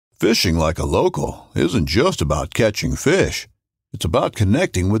Fishing like a local isn't just about catching fish. It's about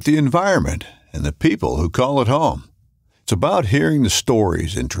connecting with the environment and the people who call it home. It's about hearing the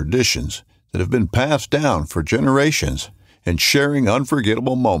stories and traditions that have been passed down for generations and sharing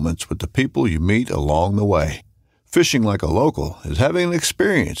unforgettable moments with the people you meet along the way. Fishing like a local is having an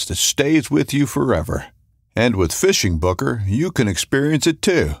experience that stays with you forever. And with Fishing Booker, you can experience it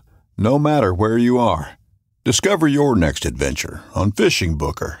too, no matter where you are. Discover your next adventure on Fishing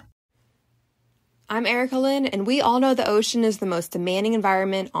Booker. I'm Erica Lynn, and we all know the ocean is the most demanding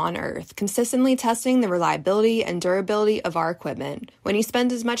environment on Earth, consistently testing the reliability and durability of our equipment. When you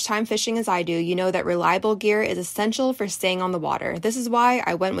spend as much time fishing as I do, you know that reliable gear is essential for staying on the water. This is why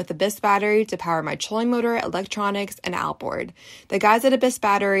I went with Abyss Battery to power my trolling motor, electronics, and outboard. The guys at Abyss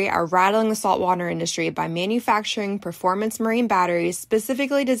Battery are rattling the saltwater industry by manufacturing performance marine batteries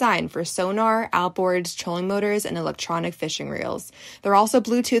specifically designed for sonar, outboards, trolling motors, and electronic fishing reels. They're also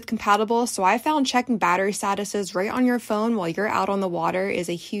Bluetooth compatible, so I found checking battery statuses right on your phone while you're out on the water is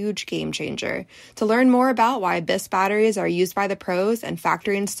a huge game changer. To learn more about why Abyss batteries are used by the pros and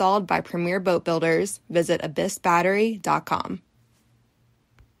factory installed by premier boat builders, visit abyssbattery.com.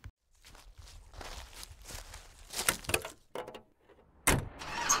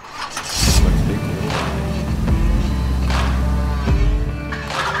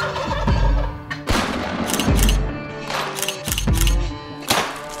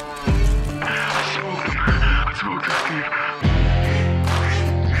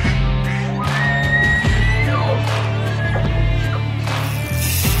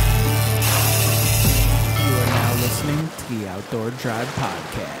 The Outdoor Drive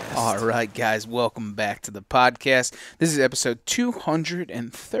Podcast. All right, guys, welcome back to the podcast. This is episode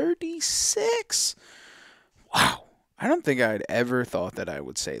 236. Wow. I don't think I'd ever thought that I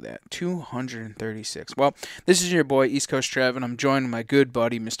would say that. 236. Well, this is your boy, East Coast Trev, and I'm joined with my good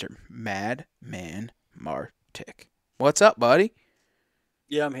buddy, Mr. Madman Martic. What's up, buddy?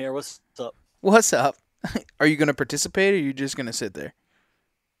 Yeah, I'm here. What's up? What's up? Are you going to participate, or are you just going to sit there?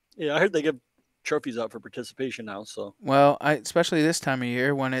 Yeah, I heard they give trophies out for participation now, so. Well, especially this time of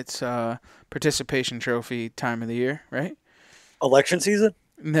year when it's participation trophy time of the year, right? Election season?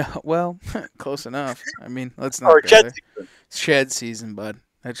 No, well, close enough. I mean, let's not Or go shed there. season. Shed season, bud.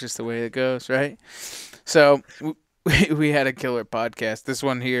 That's just the way it goes, right? So we had a killer podcast. This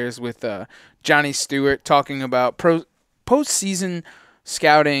one here is with Johnny Stewart talking about postseason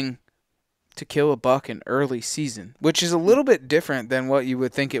scouting to kill a buck in early season, which is a little bit different than what you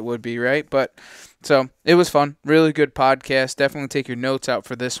would think it would be, right? But so it was fun. Really good podcast. Definitely take your notes out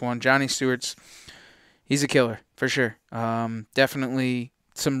for this one. Johnny Stewart's, he's a killer for sure. Definitely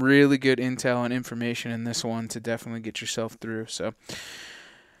some really good intel and information in this one to definitely get yourself through. So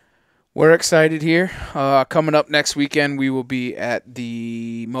we're excited here. Coming up next weekend, we will be at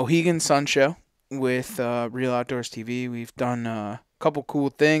the Mohegan Sun Show with Real Outdoors TV. We've done couple cool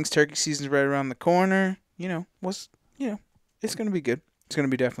things. Turkey season's right around the corner. It's gonna be good. It's gonna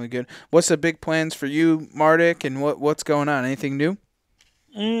be definitely good. What's the big plans for you, Martic, and what's going on? Anything new?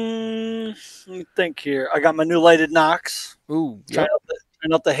 Let me think here. I got my new lighted Knox. Ooh, trying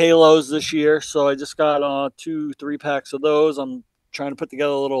out the Halos this year, so I just got 2-3 packs of those. I'm trying to put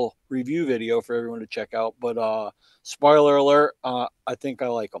together a little review video for everyone to check out. But spoiler alert, I think I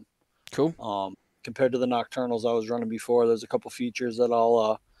like them. Cool. Compared to the Nocturnals I was running before, there's a couple features that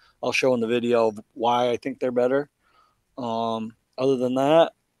I'll show in the video of why I think they're better. Other than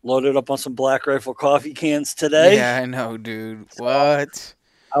that, loaded up on some Black Rifle coffee cans today. Yeah, I know, dude. What?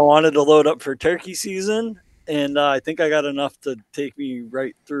 I wanted to load up for turkey season, and I think I got enough to take me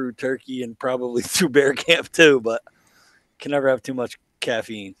right through turkey and probably through bear camp too, but can never have too much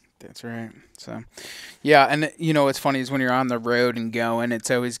caffeine. That's right. So, yeah, and what's funny is when you're on the road and going, it's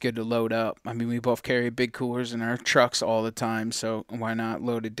always good to load up. I mean, we both carry big coolers in our trucks all the time, so why not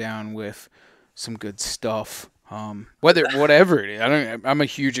load it down with some good stuff? Whatever it is. I'm a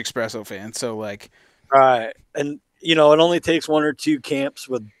huge espresso fan, so like. Right, and it only takes 1 or 2 camps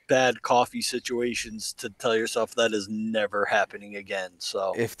with bad coffee situations to tell yourself that is never happening again.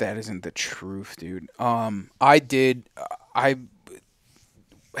 So if that isn't the truth, dude. I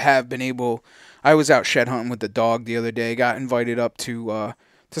was out shed hunting with the dog the other day. Got invited up to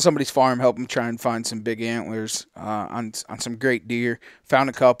somebody's farm, help them try and find some big antlers on some great deer. Found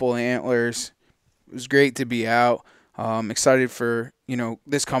a couple of antlers. It was great to be out. Excited for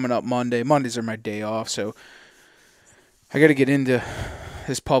this coming up Monday. Mondays are my day off, so I got to get into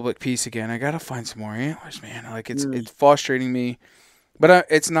this public piece again. I got to find some more antlers, man. Like it's frustrating me But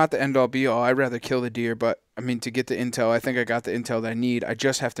it's not the end-all, be-all. I'd rather kill the deer, but, I mean, to get the intel, I think I got the intel that I need. I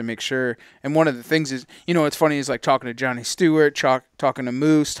just have to make sure. And one of the things is, what's funny is, like, talking to Johnny Stewart, talking to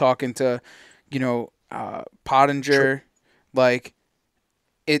Moose, talking to, Pottinger. Like,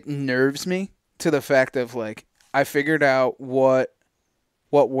 it nerves me to the fact of, like, I figured out what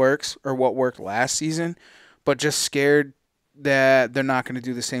works or what worked last season, but just scared that they're not going to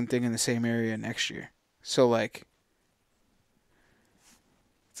do the same thing in the same area next year. So, like,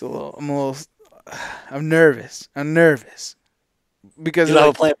 I'm nervous. Because, you have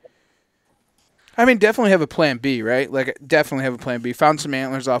a plan. I mean, definitely have a plan B, right? Like, definitely have a plan B. Found some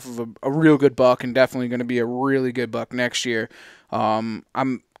antlers off of a real good buck, and definitely going to be a really good buck next year. I'm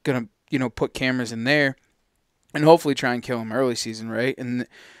going to, put cameras in there and hopefully try and kill him early season, right?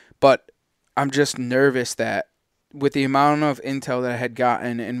 But I'm just nervous that with the amount of intel that I had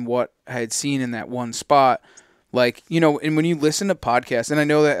gotten and what I had seen in that one spot, like, and when you listen to podcasts, and I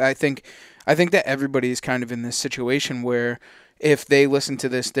know that I think that everybody is kind of in this situation where if they listen to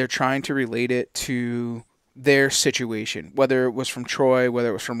this, they're trying to relate it to their situation, whether it was from Troy, whether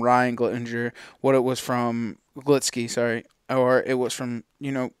it was from Ryan Glitzinger, what it was from Glitsky, sorry, or it was from,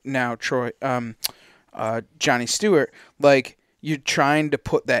 now Troy, Johnny Stewart. Like, you're trying to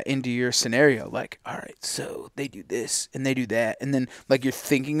put that into your scenario. Like, all right, so they do this and they do that. And then, like, you're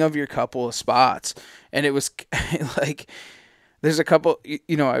thinking of your couple of spots. And it was like, there's a couple,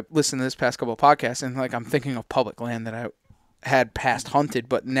 I listened to this past couple of podcasts and, like, I'm thinking of public land that I had past hunted,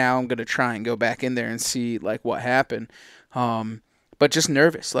 but now I'm going to try and go back in there and see, like, what happened. But just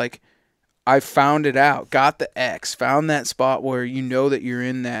nervous. Like, I found it out, got the X, found that spot where that you're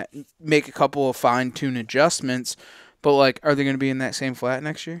in that, make a couple of fine-tune adjustments. But, like, are they going to be in that same flat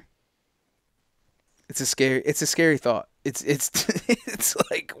next year? It's a scary thought. It's it's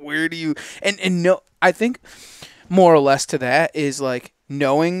like, where do you and no, I think more or less to that is, like,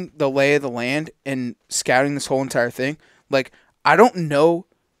 knowing the lay of the land and scouting this whole entire thing. Like, I don't know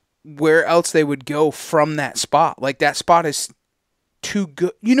where else they would go from that spot. Like, that spot is too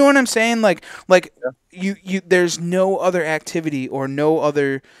good. You know what I'm saying? Like yeah. you there's no other activity or no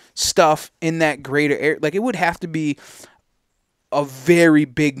other stuff in that greater area. Like, it would have to be a very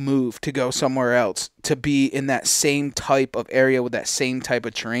big move to go somewhere else to be in that same type of area with that same type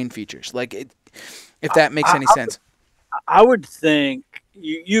of terrain features. Like, if that makes any sense. I would think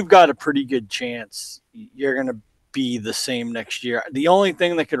you've got a pretty good chance you're going to be the same next year. The only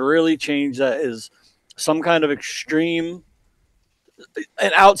thing that could really change that is some kind of extreme,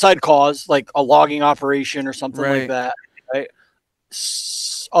 an outside cause, like a logging operation or something like that, right?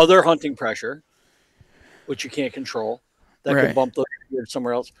 Other hunting pressure, which you can't control, that could bump the deer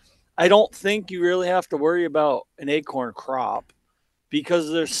somewhere else. I don't think you really have to worry about an acorn crop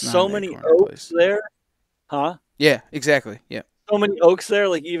because there's so many oaks there. Huh? Yeah, exactly. Yeah. So many oaks there,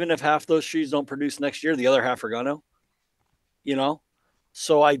 like, even if half those trees don't produce next year, the other half are gonna,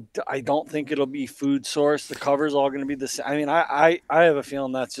 So I don't think it'll be food source. The cover's all going to be the same. I mean, I have a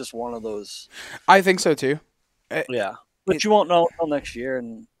feeling that's just one of those. I think so too. Yeah, but you won't know until next year.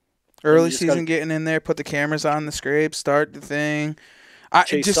 And early season getting in there, put the cameras on the scrape, start the thing.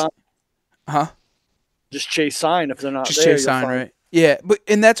 Chase sign if they're not just there. Chase sign, right? Yeah,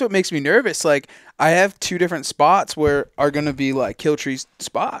 and that's what makes me nervous. Like, I have two different spots where are going to be, like, kill tree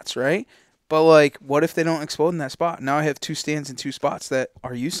spots, right? But, like, what if they don't explode in that spot? Now I have two stands in two spots that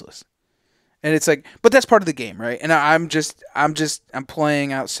are useless. And it's like, but that's part of the game, right? And I'm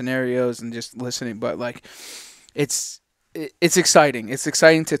playing out scenarios and just listening. But, like, it's exciting. It's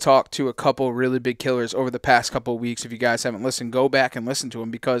exciting to talk to a couple really big killers over the past couple of weeks. If you guys haven't listened, go back and listen to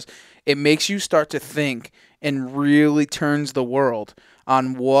them because it makes you start to think and really turns the world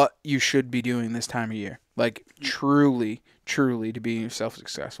on what you should be doing this time of year. Like, truly to be yourself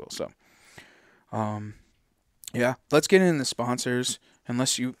successful. So. Yeah, let's get into the sponsors.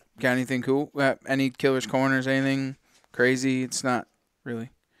 Unless you got anything cool, any Killers Corners, anything crazy. It's not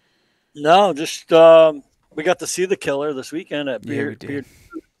really. No, just we got to see the killer this weekend at Beard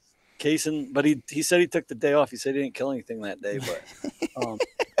Cason, but he said he took the day off. He said he didn't kill anything that day, but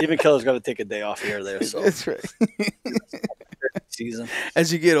even killers got to take a day off here or there. So that's right. Season.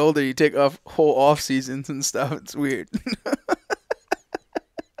 As you get older, you take off whole off seasons and stuff. It's weird.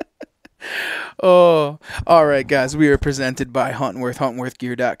 Oh, all right, guys. We are presented by Huntworth,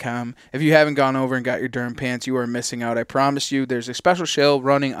 huntworthgear.com. If you haven't gone over and got your Durham pants, you are missing out. I promise you, there's a special sale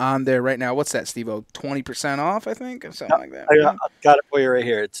running on there right now. What's that, Steve-O? 20% off, I think, or something like that. I got it for you right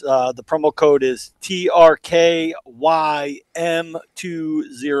here. It's the promo code is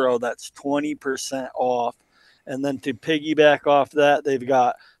TRKYM20. That's 20% off. And then to piggyback off that, they've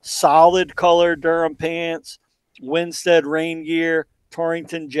got solid color Durham pants, Winstead rain gear,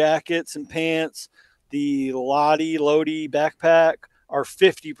 Torrington jackets and pants, the Lodi backpack are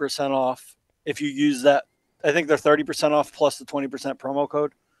 50% off if you use that. I think they're 30% off plus the 20% promo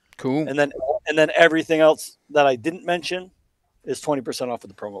code. Cool. And then everything else that I didn't mention is 20% off with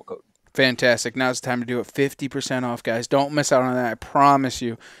the promo code. Fantastic. Now's the time to do it. 50% off, guys. Don't miss out on that. I promise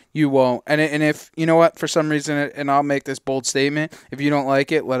you, you won't. And if, you know what, for some reason, and I'll make this bold statement, if you don't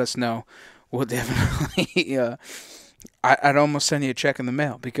like it, let us know. We'll definitely, I'd almost send you a check in the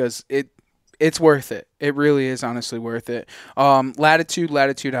mail because it's worth it. It really is honestly worth it.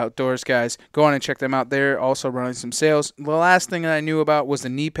 Latitude Outdoors, guys. Go on and check them out. They're also running some sales. The last thing that I knew about was the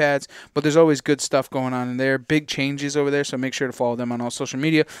knee pads, but there's always good stuff going on in there. Big changes over there, so make sure to follow them on all social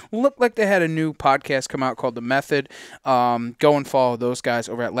media. Looked like they had a new podcast come out called The Method. Go and follow those guys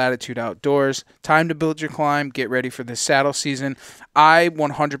over at Latitude Outdoors. Time to build your climb. Get ready for the saddle season. I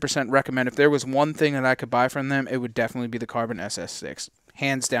 100% recommend, if there was one thing that I could buy from them, it would definitely be the Carbon SS6.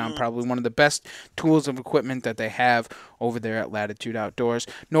 Hands down, probably one of the best tools of equipment that they have over there at Latitude Outdoors.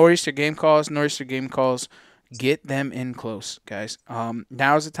 Nor'easter game calls, get them in close, guys.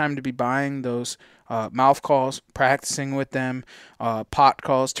 Now is the time to be buying those mouth calls, practicing with them, pot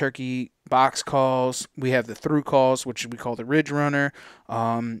calls, turkey box calls. We have the through calls, which we call the Ridge Runner.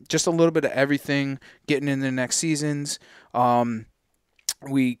 Just a little bit of everything getting into the next seasons. Deer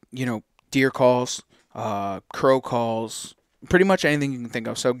calls, crow calls, pretty much anything you can think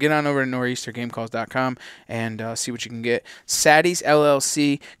of. So get on over to nor'eastergamecalls.com and see what you can get. Saddies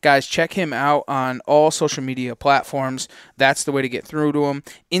LLC. Guys, check him out on all social media platforms. That's the way to get through to him.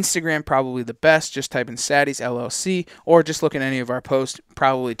 Instagram, probably the best. Just type in Saddies LLC or just look at any of our posts.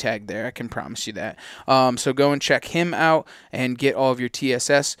 Probably tagged there. I can promise you that. So go and check him out and get all of your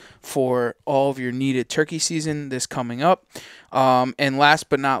TSS for all of your needed turkey season this coming up. And last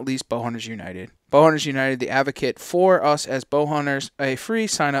but not least, Bowhunters United. Bowhunters United, the advocate for us as bowhunters, a free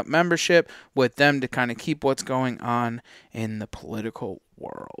sign-up membership with them to kind of keep what's going on in the political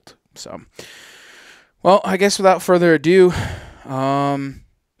world. So, well, I guess without further ado,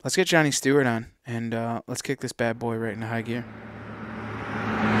 let's get Johnny Stewart on, and let's kick this bad boy right into high gear.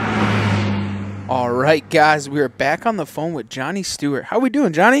 All right, guys, we are back on the phone with Johnny Stewart. How we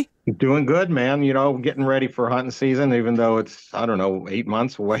doing, Johnny? Doing good, man. Getting ready for hunting season, even though it's, 8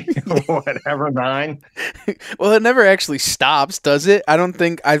 months away, whatever, 9. Well, it never actually stops, does it? I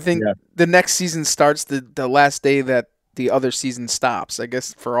think yeah. The next season starts the last day that the other season stops, I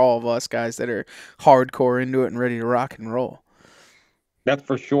guess, for all of us guys that are hardcore into it and ready to rock and roll. That's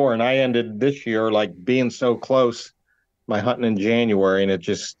for sure. And I ended this year, being so close, my hunting in January, and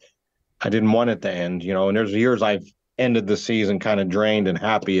I didn't want it to end, and there's years I've ended the season kind of drained and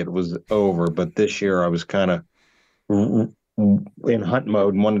happy it was over. But this year I was kind of in hunt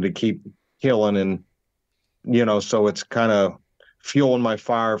mode and wanted to keep killing, and, so it's kind of fueling my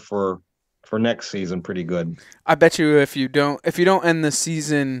fire for next season pretty good. I bet you if you don't end the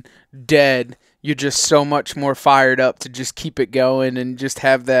season dead, you're just so much more fired up to just keep it going and just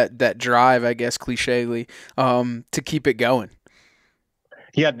have that drive, I guess, clichely, to keep it going.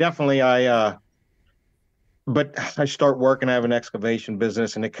 Yeah, definitely. But I start working. I have an excavation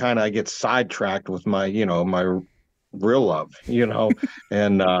business, and I get sidetracked with my real love,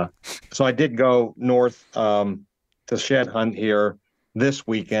 and so I did go north to shed hunt here this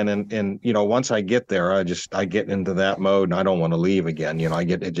weekend, and once I get there, I get into that mode, and I don't want to leave again.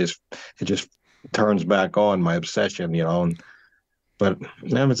 It just turns back on my obsession, but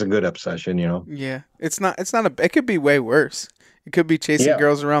it's a good obsession, Yeah, it could be way worse. It could be chasing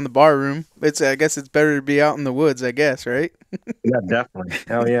girls around the bar room. I guess it's better to be out in the woods, I guess, right? Yeah, definitely.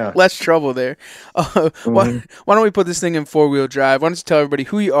 Hell yeah. Less trouble there. Why don't we put this thing in 4-wheel drive? Why don't you tell everybody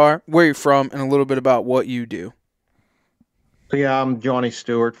who you are, where you're from, and a little bit about what you do? So, yeah, I'm Johnny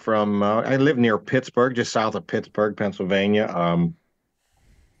Stewart from, I live near Pittsburgh, just south of Pittsburgh, Pennsylvania.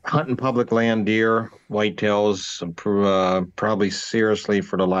 Hunting public land deer, whitetails, probably seriously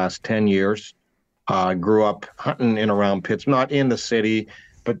for the last 10 years. Grew up hunting in around Pittsburgh, not in the city,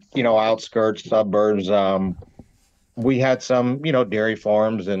 but, outskirts, suburbs. We had some, dairy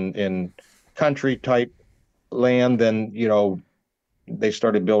farms and country type land. Then, they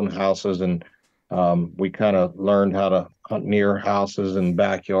started building houses, and we kind of learned how to hunt near houses and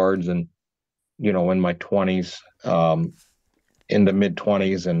backyards, and, in my 20s, in the mid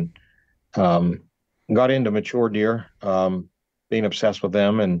 20s, and got into mature deer, being obsessed with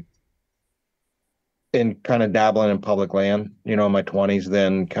them, and kind of dabbling in public land, in my 20s,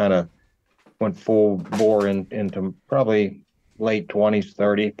 then kind of went full bore into probably late 20s,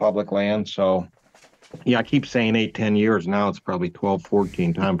 30 public land. So, yeah, I keep saying 8-10 years. Now it's probably 12,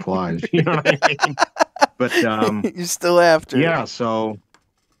 14. Time flies. You know what I mean? But You're still after it. yeah, so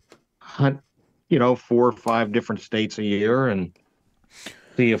hunt, 4 or 5 different states a year and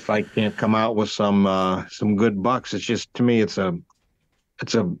see if I can't come out with some good bucks. It's just to me, it's a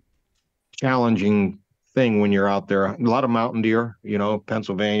challenging thing when you're out there. A lot of mountain deer,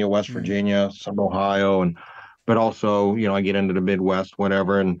 Pennsylvania, West Mhm. Virginia, some Ohio, but also, I get into the Midwest,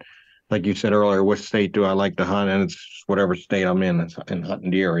 whatever. And like you said earlier, which state do I like to hunt? And it's whatever state I'm in, it's in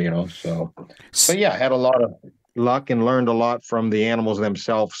hunting deer. So, but yeah, I had a lot of luck and learned a lot from the animals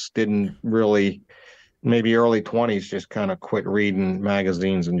themselves. Didn't really, maybe early 20s, just kind of quit reading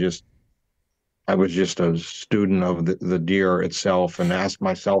magazines and I was just a student of the deer itself and asked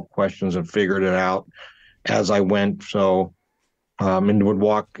myself questions and figured it out as I went. So, and would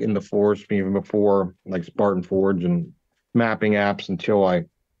walk in the forest even before like Spartan Forge and mapping apps until like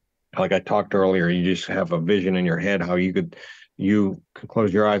I talked earlier, you just have a vision in your head how you could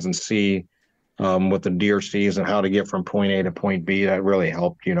close your eyes and see what the deer sees and how to get from point A to point B. That really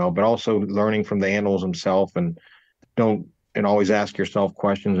helped, but also learning from the animals themselves don't, and always ask yourself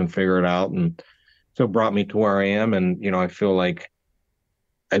questions and figure it out. And so it brought me to where I am. And, I feel like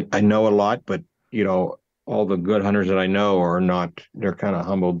I know a lot, but, all the good hunters that I know are not, they're kind of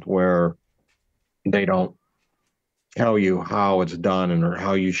humbled where they don't tell you how it's done or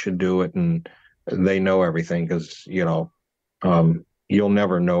how you should do it. And they know everything because, you'll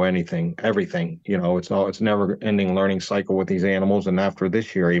never know everything. It's never ending learning cycle with these animals. And after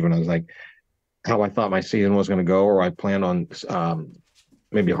this year, even I was like, how I thought my season was going to go, or I planned on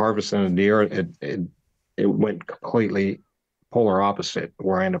maybe harvesting a deer. It went completely polar opposite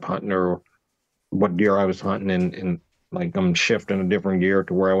where I end up hunting or what deer I was hunting and like I'm shifting a different gear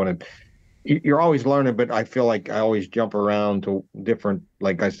to where I wanted. You're always learning, but I feel like I always jump around to different,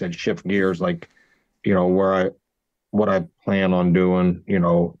 like I said, shift gears, like, what I plan on doing,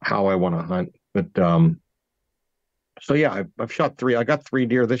 how I want to hunt. But so yeah, I've shot three. I got 3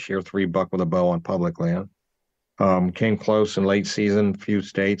 deer this year, 3 buck with a bow on public land. Came close in late season, few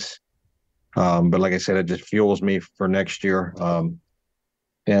states. But like I said, it just fuels me for next year.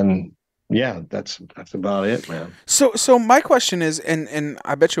 And yeah, that's about it, man. So my question is, and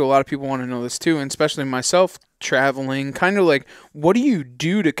I bet you a lot of people want to know this too, and especially myself traveling, kind of like, what do you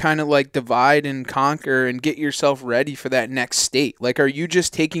do to kind of like divide and conquer and get yourself ready for that next state? Like, are you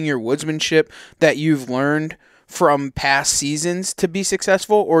just taking your woodsmanship that you've learned from past seasons to be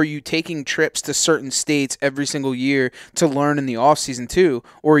successful, or are you taking trips to certain states every single year to learn in the off season too,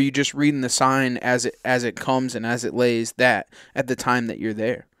 or are you just reading the sign as it comes and as it lays that at the time that you're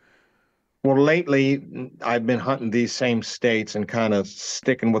there? Well, lately I've been hunting these same states and kind of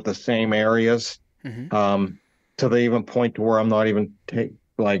sticking with the same areas. Hmm. Um, to the even point to where I'm not even take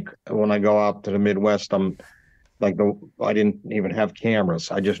like when I go out to the Midwest, I'm like I didn't even have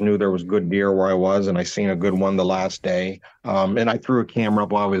cameras. I just knew there was good deer where I was, and I seen a good one the last day. And I threw a camera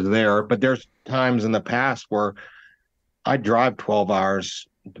up while I was there. But there's times in the past where I drive 12 hours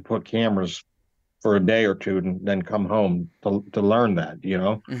to put cameras for a day or two and then come home to learn that.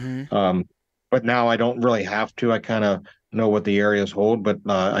 Hmm. Um, but now I don't really have to. I kind of know what the areas hold. But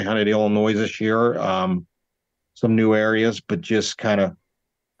I hunted Illinois this year, some new areas, but just kind of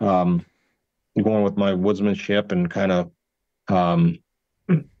um, going with my woodsmanship and kind of um,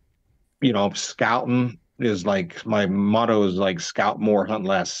 scouting is like my motto is like scout more, hunt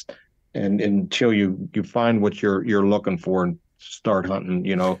less, and until you find what you're looking for and start hunting,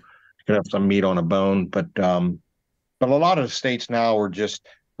 you can have some meat on a bone. But a lot of the states now are just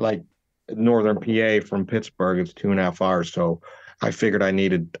like northern PA from Pittsburgh. It's 2.5 hours, so I figured I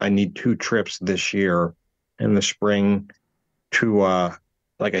need 2 trips this year in the spring to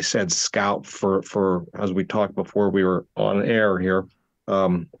like I said, scout for as we talked before we were on air here.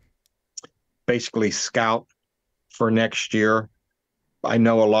 Um, Basically scout for next year. I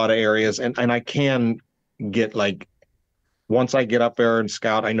know a lot of areas and I can get like once I get up there and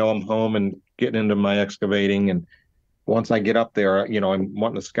scout, I know I'm home and getting into my excavating. And once I get up there, I'm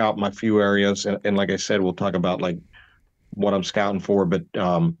wanting to scout my few areas. And like I said, we'll talk about like what I'm scouting for. But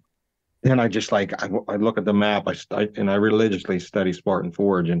then I just like I look at the map, and I religiously study Spartan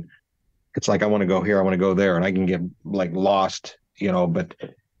Forge, and it's like I want to go here, I want to go there, and I can get like lost. But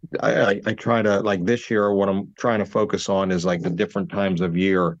I try to like this year. What I'm trying to focus on is like the different times of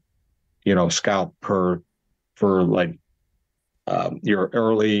year, scout for like your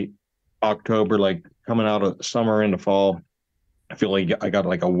early October, like coming out of summer into fall. I feel like I got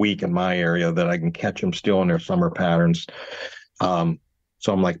like a week in my area that I can catch them still in their summer patterns. Um,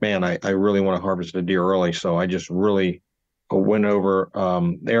 so I'm like, man, I really want to harvest a deer early. So I just really went over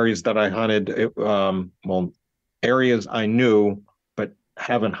areas that I hunted. Well, areas I knew but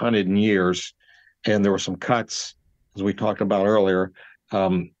haven't hunted in years, and there were some cuts, as we talked about earlier,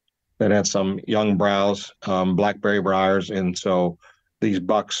 that had some young browse, blackberry briars, and so these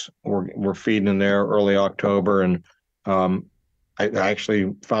bucks were feeding in there early October, and I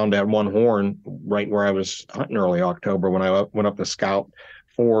actually found that one horn right where I was hunting early October when I went up to scout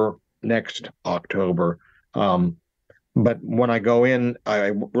for next October. But when I go in,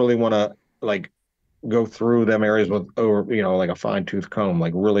 I really want to like go through them areas with over, like a fine tooth comb,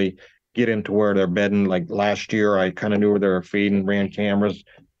 like really get into where they're bedding. Like last year, I kind of knew where they were feeding, ran cameras,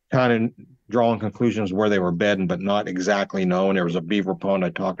 kind of drawing conclusions where they were bedding, but not exactly knowing. There was a beaver pond I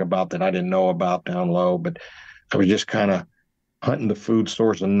talked about that I didn't know about down low, but I was just kind of hunting the food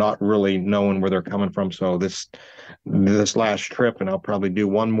source and not really knowing where they're coming from. So this last trip, and I'll probably do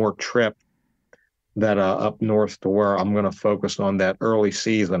one more trip that up north to where I'm going to focus on that early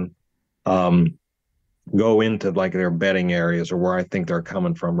season. Go into like their bedding areas or where I think they're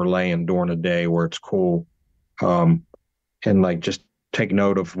coming from, or laying during the day where it's cool. And like just take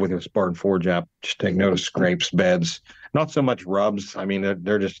note of with a Spartan Forge app, just take note of scrapes, beds, not so much rubs. I mean,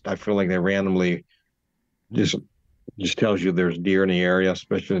 they're just, I feel like they randomly just tells you there's deer in the area,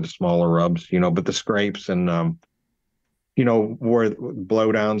 especially the smaller rubs, but the scrapes and, where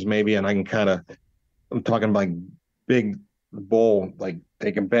blowdowns maybe, and I can I'm talking like big bull, like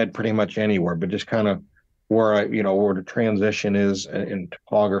they can bed pretty much anywhere, but just kind of where where the transition is in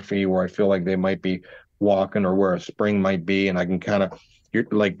topography, where I feel like they might be walking or where a spring might be. And I can you're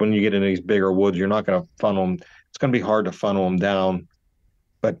like, when you get into these bigger woods, you're not going to funnel them. It's going to be hard to funnel them down.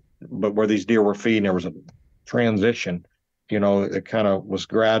 But where these deer were feeding, there was a transition, it kind of was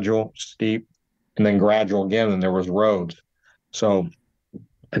gradual, steep, and then gradual again. And there was roads. So,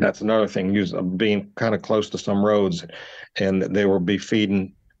 and that's another thing, being kind of close to some roads, and they will be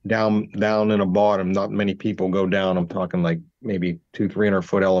feeding down in a bottom. Not many people go down. I'm talking like maybe 200-300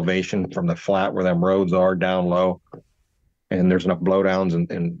 foot elevation from the flat where them roads are down low. And there's enough blowdowns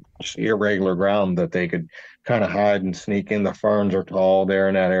and just irregular ground that they could kind of hide and sneak in. The ferns are tall there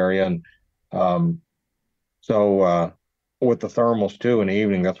in that area. And so with the thermals too, in the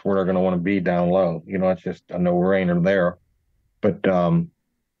evening, that's where they're going to want to be down low. It's just a no-brainer there. But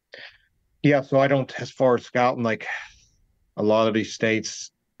yeah, so I don't, as far as scouting, like a lot of these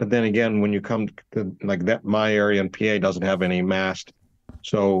states, but then again, when you come to like that, my area in PA doesn't have any mast.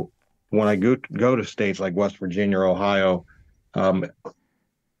 So when I go to states like West Virginia or Ohio,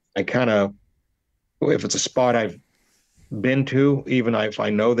 I kind of, if it's a spot I've been to, even if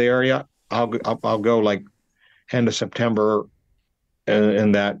I know the area, I'll go like end of September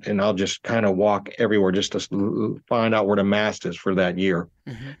and I'll just kind of walk everywhere just to find out where the mast is for that year.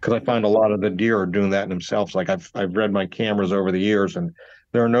 Because I find a lot of the deer are doing that themselves. Like I've read my cameras over the years, and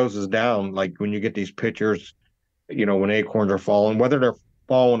their noses down. Like when you get these pictures, when acorns are falling, whether they're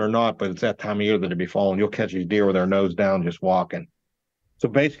falling or not, but it's that time of year that they be falling. You'll catch these deer with their nose down, just walking. So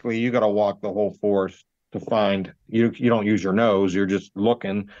basically, you got to walk the whole forest to find. You don't use your nose. You're just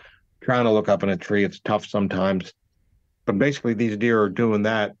looking, trying to look up in a tree. It's tough sometimes. But basically, these deer are doing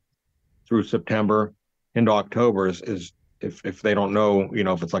that through September into October is if they don't know,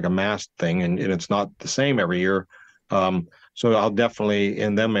 if it's like a mast thing and it's not the same every year. So I'll definitely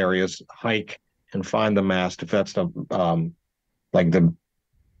in them areas hike and find the mast if that's the like the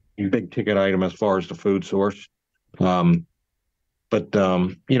big ticket item as far as the food source. And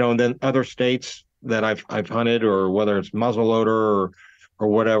then other states that I've hunted, or whether it's muzzleloader or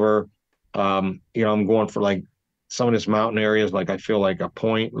whatever, I'm going for like some of this mountain areas, like I feel like a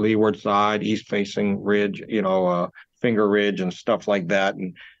point, leeward side, east facing ridge, Finger Ridge and stuff like that.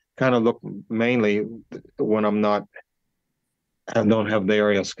 And kind of look mainly when I don't have the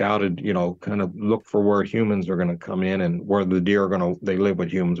area scouted, kind of look for where humans are going to come in and where the deer are they live with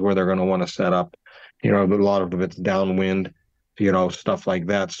humans, where they're going to want to set up, a lot of it's downwind, stuff like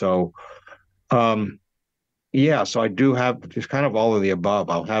that. So, yeah, so I do have just kind of all of the above.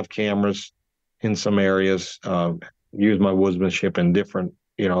 I'll have cameras in some areas, use my woodsmanship in different,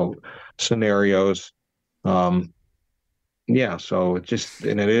 scenarios. Yeah, so it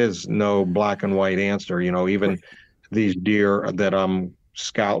is no black and white answer, even these deer that I'm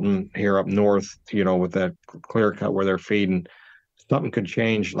scouting here up north, with that clear cut where they're feeding, something could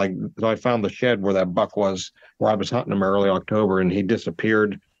change. Like, so I found the shed where that buck was, where I was hunting him early October, and he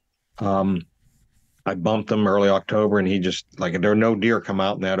disappeared. I bumped him early October, and he just, like, there were no deer come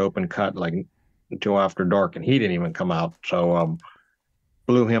out in that open cut, like, until after dark, and he didn't even come out. So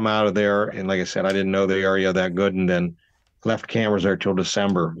blew him out of there. And like I said, I didn't know the area that good, and then left cameras there till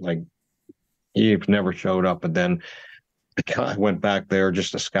December. Like, he never showed up. But then I went back there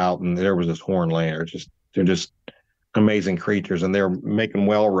just to scout, and there was this horn layer. They're just amazing creatures, and they're making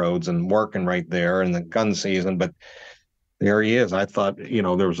well roads and working right there in the gun season. But there he is. I thought,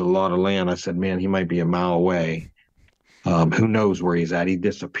 there was a lot of land. I said, man, he might be a mile away. Who knows where he's at? He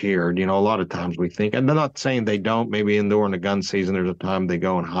disappeared. A lot of times we think, and they're not saying they don't. Maybe during the gun season, there's a time they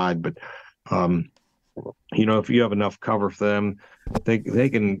go and hide. But, if you have enough cover for them, they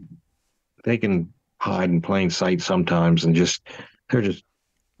can hide in plain sight sometimes, and they're just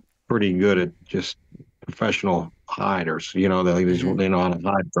pretty good at just professional hiders. They know how to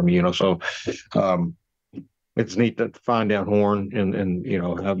hide from you. So it's neat to find that horn and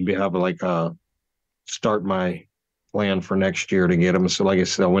have like start my plan for next year to get them. So like I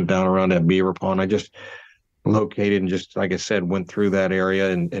said, I went down around that beaver pond. I just located and just, like I said, went through that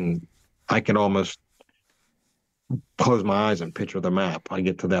area, and I can almost close my eyes and picture the map. I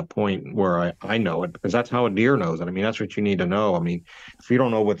get to that point where I know it, because that's how a deer knows it. I mean, that's what you need to know. I mean, if you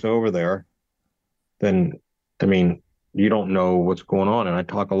don't know what's over there, then, you don't know what's going on. And I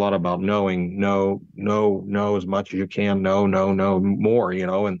talk a lot about knowing, know as much as you can, know more,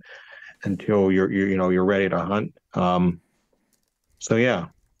 and until you're ready to hunt. So yeah.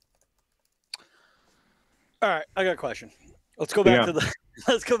 All right, I got a question. Let's go back to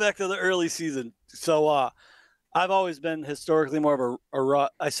the early season. So I've always been historically more of a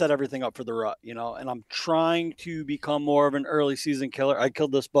rut. I set everything up for the rut, and I'm trying to become more of an early season killer. I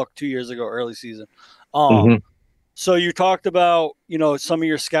killed this buck 2 years ago, early season. So you talked about, some of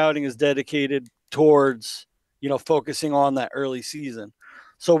your scouting is dedicated towards, focusing on that early season.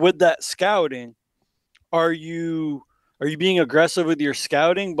 So with that scouting, are you being aggressive with your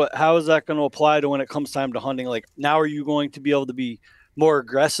scouting, but how is that going to apply to when it comes time to hunting? Like, now are you going to be able to be more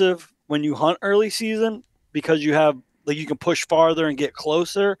aggressive when you hunt early season because you have, like, you can push farther and get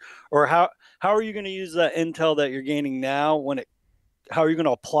closer? Or how are you going to use that intel that you're gaining now how are you going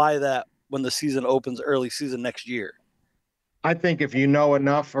to apply that when the season opens early season next year? I think if you know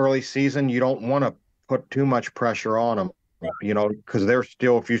enough early season, you don't want to put too much pressure on them, because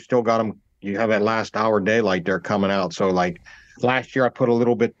if you still got them, you have that last hour daylight, they're coming out. So like last year, I put a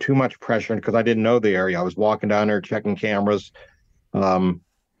little bit too much pressure in because I didn't know the area. I was walking down there checking cameras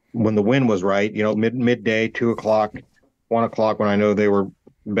when the wind was right, midday, 2:00, 1:00, when I know they were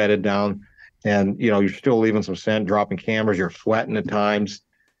bedded down, and you're still leaving some scent, dropping cameras, you're sweating at times.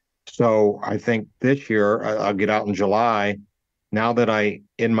 So I think this year I'll get out in July. Now that I,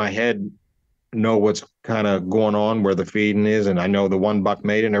 in my head, know what's kind of going on, where the feeding is, and I know the one buck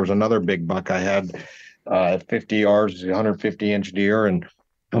made it, and there was another big buck I had at 50 yards, 150-inch deer, and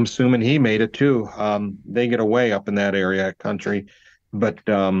I'm assuming he made it too. They get away up in that area country. But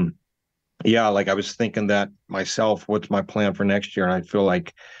yeah, like I was thinking that myself, what's my plan for next year? And I feel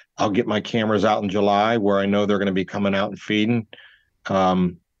like I'll get my cameras out in July where I know they're going to be coming out and feeding.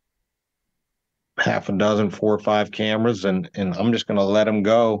 Half a dozen, 4 or 5 cameras, and I'm just going to let them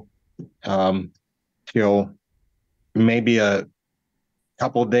go till maybe a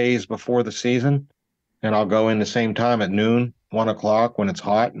couple of days before the season, and I'll go in the same time at noon, 1:00, when it's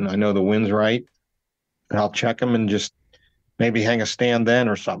hot and I know the wind's right, and I'll check them and just maybe hang a stand then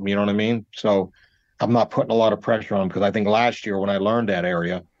or something. You know what I mean? So I'm not putting a lot of pressure on them, because I think last year when I learned that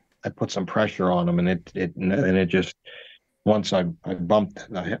area, I put some pressure on them, and it just, once I bumped,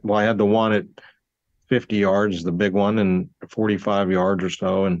 I had the one at 50 yards, the big one, and 45 yards or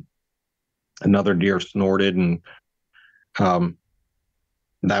so, and another deer snorted, and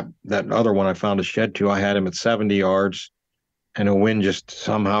that other one I found a shed to, I had him at 70 yards, and a wind just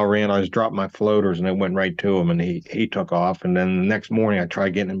somehow ran. I was dropping my floaters, and it went right to him, and he took off. And then the next morning I tried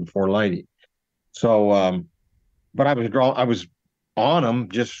getting him before light. So but I was on him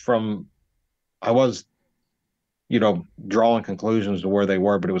just from, I was drawing conclusions to where they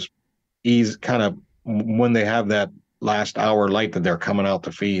were, but it was easy, kind of, when they have that last hour light that they're coming out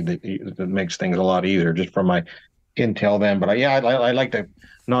to feed, that makes things a lot easier just from my intel then. But I like to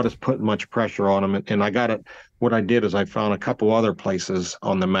not as put much pressure on them. And I got it. What I did is I found a couple other places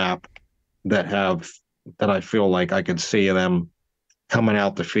on the map that I feel like I could see them coming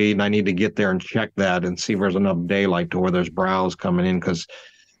out to feed, and I need to get there and check that and see if there's enough daylight to where there's browse coming in, because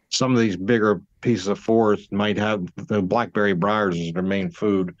some of these bigger pieces of forest might have the blackberry briars as their main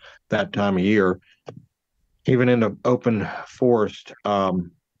food that time of year. Even in the open forest,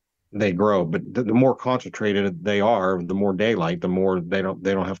 they grow, but the more concentrated they are, the more daylight, the more they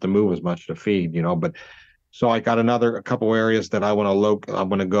don't have to move as much to feed, But so I got a couple areas that I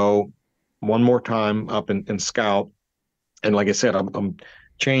want to go one more time up and scout. And like I said, I'm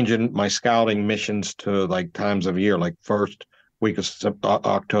changing my scouting missions to like times of year, like first week of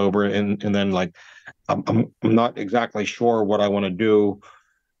October, and then like I'm not exactly sure what I want to do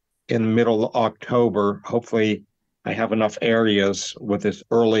in the middle of October. Hopefully I have enough areas with this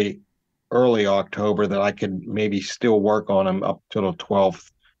early October that I could maybe still work on them up to the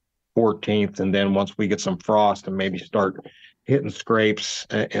 12th, 14th, and then once we get some frost and maybe start hitting scrapes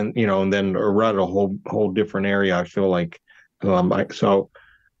and then rut a whole different area. I feel like so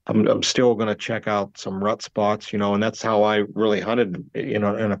I'm still going to check out some rut spots, and that's how I really hunted, in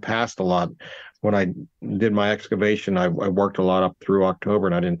the past a lot. When I did my excavation, I worked a lot up through October,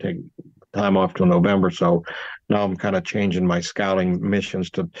 and I didn't take time off till November. So now I'm kind of changing my scouting missions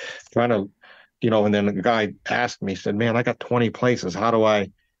to trying to, and then the guy asked me, said, "Man, I got 20 places. How do I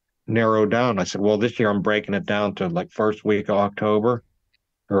narrow down?" I said, "Well, this year I'm breaking it down to like first week of October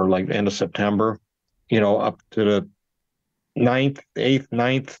or like end of September, up to the 9th, 8th,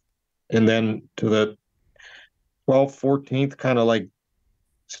 9th, and then to the 12th, 14th, kind of like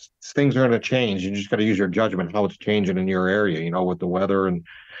things are going to change. You just got to use your judgment how it's changing in your area, with the weather and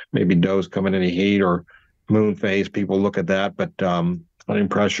maybe does coming in the heat or moon phase. People look at that, but hunting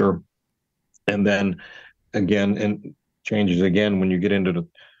pressure, and then again, and changes again when you get into the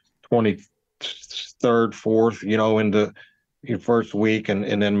 23rd, 4th, into your first week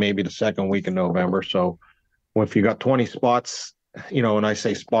and then maybe the second week in November. So if you got 20 spots, and I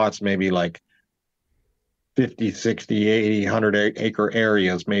say spots, maybe like 50, 60, 80, 100 acre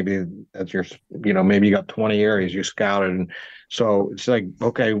areas, maybe that's your, maybe you got 20 areas you scouted. And so it's like,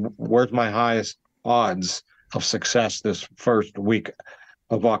 okay, where's my highest odds of success this first week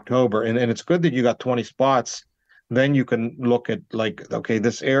of October? And it's good that you got 20 spots. Then you can look at like, okay,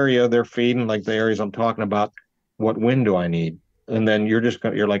 this area they're feeding, like the areas I'm talking about, what wind do I need? And then you're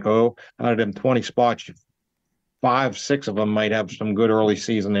like, oh, out of them 20 spots, 5, 6 of them might have some good early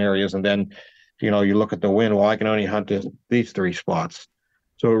season areas. And then, you look at the wind, well, I can only hunt these 3 spots.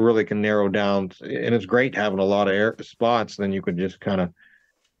 So it really can narrow down. And it's great having a lot of spots. Then you could just kind of,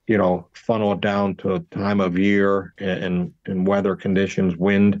 funnel it down to time of year and weather conditions,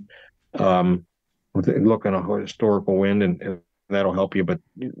 wind, looking at a historical wind, and that'll help you. But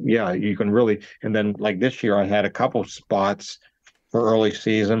yeah, you can really, and then like this year, I had a couple spots for early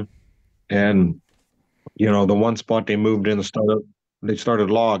season, and the one spot they moved in they started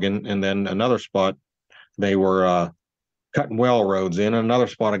logging, and then another spot they were cutting well roads in, and another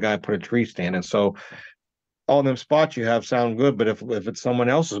spot a guy put a tree stand in. So all them spots you have sound good, but if it's someone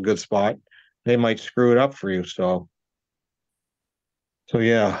else's good spot, they might screw it up for you. So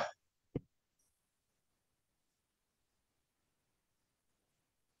yeah.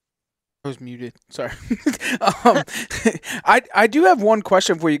 I was muted. Sorry. um, I do have one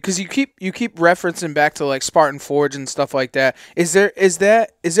question for you because you keep referencing back to like Spartan Forge and stuff like that. Is there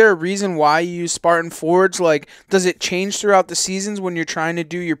a reason why you use Spartan Forge? Like, does it change throughout the seasons when you're trying to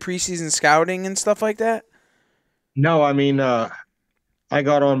do your preseason scouting and stuff like that? No, I mean, I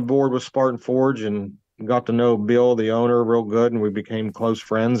got on board with Spartan Forge and got to know Bill, the owner, real good, and we became close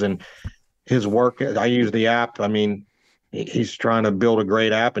friends. And his work, I use the app. I mean, he's trying to build a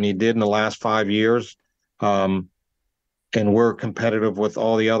great app, and he did in the last 5 years. And we're competitive with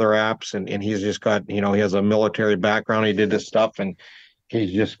all the other apps, and he's just got, he has a military background. He did this stuff, and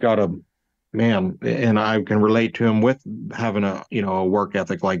he's just got a man, and I can relate to him with having a work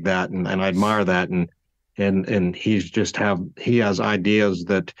ethic like that, and I admire that. And he has ideas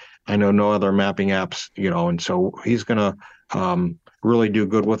that I know no other mapping apps, and so he's gonna really do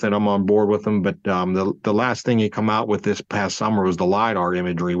good with it. I'm on board with him. But the last thing he come out with this past summer was the LiDAR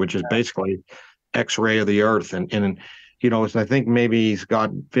imagery, which is basically X-ray of the Earth, and I think maybe he's got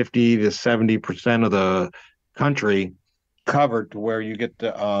 50 to 70% of the country covered to where you get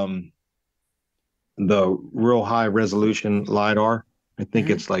the real high resolution LiDAR. I think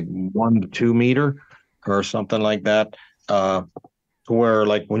it's like 1 to 2 meter or something like that. To where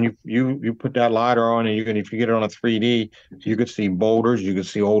like when you put that LiDAR on, and if you get it on a 3D, you could see boulders, you could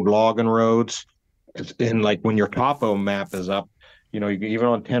see old logging roads. And like when your topo map is up, even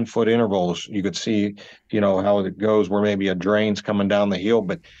on 10-foot intervals, you could see, how it goes where maybe a drain's coming down the hill,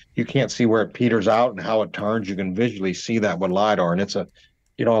 but you can't see where it peters out and how it turns. You can visually see that with LiDAR. And it's a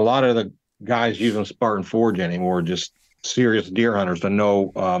lot of the guys using Spartan Forge anymore are just serious deer hunters to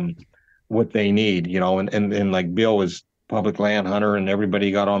know what they need, and like Bill is public land hunter, and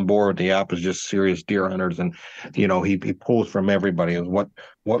everybody got on board with the app is just serious deer hunters. And, he pulls from everybody is what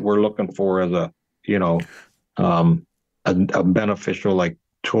we're looking for as a, a beneficial like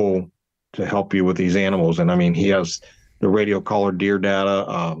tool to help you with these animals. And I mean, he has the radio collar deer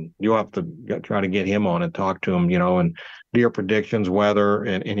data. You'll have to try to get him on and talk to him, and deer predictions, weather,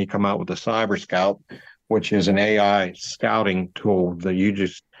 and he come out with the Cyber Scout, which is an AI scouting tool that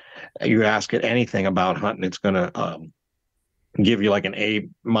you ask it anything about hunting, it's going to give you like an A-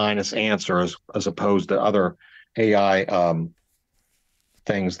 answer as opposed to other AI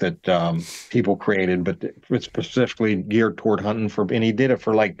things that people created, but it's specifically geared toward hunting and he did it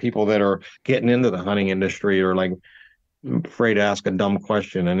for like people that are getting into the hunting industry or like afraid to ask a dumb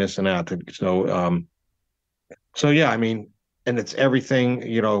question and this and that. So yeah, I mean, and it's everything,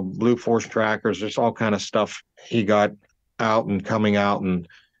 Blue Force trackers, there's all kind of stuff he got out and coming out. And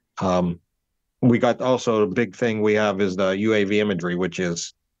um, we got also the big thing we have is the UAV imagery, which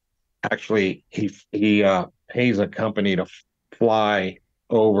is actually he pays a company to fly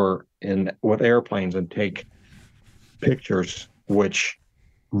over in with airplanes and take pictures, which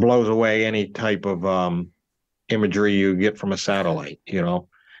blows away any type of imagery you get from a satellite.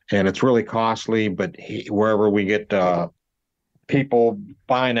 And it's really costly, but wherever we get people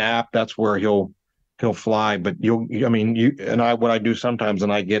buy an app, that's where he'll fly. But I mean, what I do sometimes,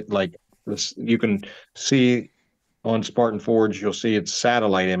 and I get like this, you can see on Spartan Forge, you'll see it's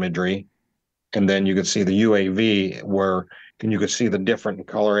satellite imagery, and then you can see the UAV where and you can see the different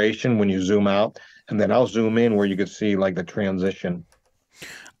coloration when you zoom out, and then I'll zoom in where you can see like the transition,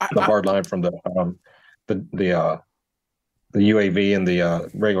 the hard line from the the UAV and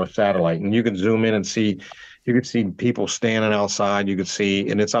the regular satellite, and you can zoom in and see. You could see people standing outside. You could see,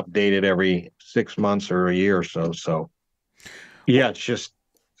 and it's updated every 6 months or a year or so. So, yeah, it's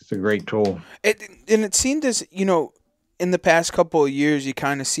a great tool. And it seemed as, in the past couple of years, you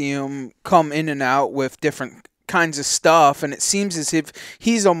kind of see him come in and out with different kinds of stuff, and it seems as if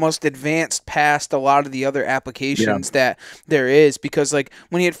he's almost advanced past a lot of the other applications that there is, because like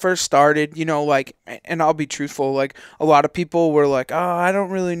when he had first started, like, and I'll be truthful, like a lot of people were like, oh, I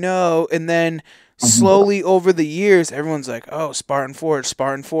don't really know, and then slowly over the years, everyone's like, oh, Spartan Forge,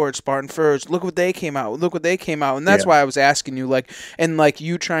 look what they came out, and that's why I was asking you, like, and like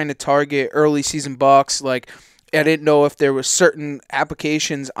you trying to target early season bucks, like I didn't know if there was certain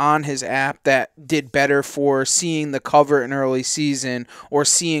applications on his app that did better for seeing the cover in early season or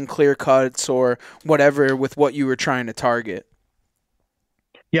seeing clear cuts or whatever with what you were trying to target.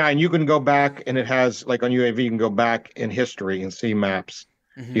 Yeah, and you can go back, and it has, like on UAV, you can go back in history and see maps,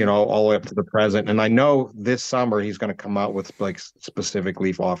 all the way up to the present. And I know this summer he's going to come out with like specific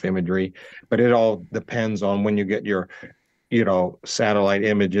leaf off imagery, but it all depends on when you get your, satellite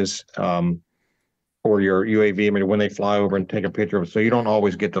images. Or your UAV image when they fly over and take a picture of it. So you don't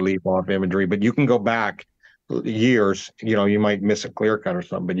always get the leaf off imagery, but you can go back years. You might miss a clear cut or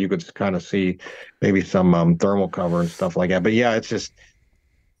something, but you could kind of see maybe some thermal cover and stuff like that. But yeah, it's.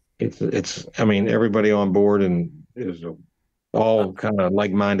 I mean, everybody on board and is all kind of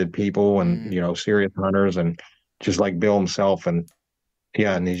like-minded people and serious hunters and just like Bill himself and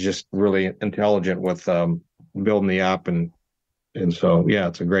he's just really intelligent with building the app and so yeah,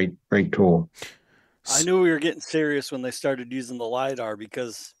 it's a great tool. I knew we were getting serious when they started using the LiDAR,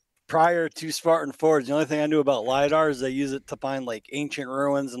 because prior to Spartan Forge, the only thing I knew about LiDAR is they use it to find like ancient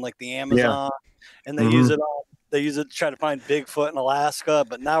ruins and like the Amazon, and they use it to try to find Bigfoot in Alaska,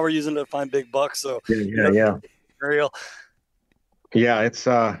 but now we're using it to find big bucks. So real. Yeah, it's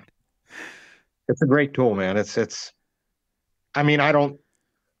a great tool, man. It's I mean, I don't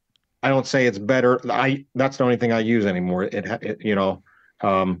say it's better. That's the only thing I use anymore. And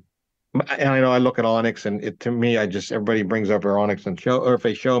I know I look at Onyx, and to me, everybody brings up their Onyx or if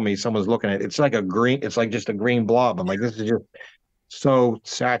they show me someone's looking at it, it's like just a green blob. I'm like, this is just so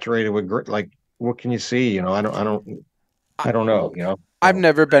saturated with like, what can you see? I don't know. I've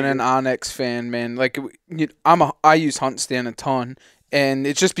never been an Onyx fan, man. Like I use HuntStand a ton, and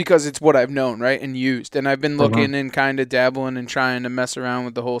it's just because it's what I've known, right, and used. And I've been looking and kind of dabbling and trying to mess around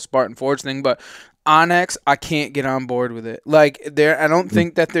with the whole Spartan Forge thing, but Onyx, I can't get on board with it. Like I don't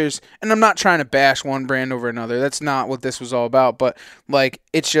think that there's, and I'm not trying to bash one brand over another. That's not what this was all about. But like,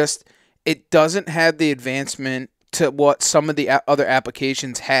 it's just, it doesn't have the advancement to what some of the other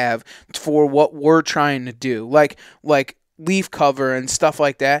applications have for what we're trying to do. Like leaf cover and stuff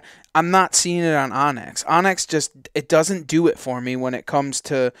like that. I'm not seeing it on Onyx. Onyx it doesn't do it for me when it comes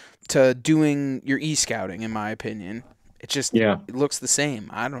to doing your e-scouting, in my opinion. It just it looks the same.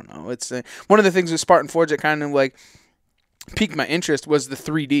 I don't know. It's one of the things with Spartan Forge that kind of like piqued my interest was the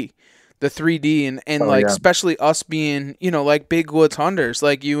 3D. The 3D and especially us being, like big woods hunters,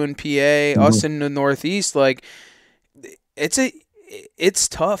 like you in PA, us in the Northeast, like it's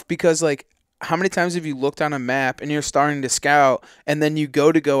tough because like how many times have you looked on a map and you're starting to scout and then you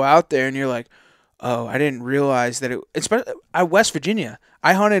go out there and you're like, oh, I didn't realize that especially West Virginia.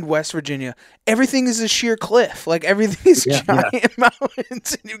 I hunted West Virginia. Everything is a sheer cliff. Like everything is giant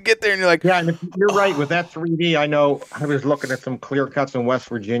mountains. And you get there and you're like, and you're right with that 3D. I know I was looking at some clear cuts in West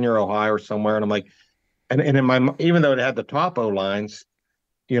Virginia, Ohio, or somewhere, and I'm like, and in my, even though it had the topo lines,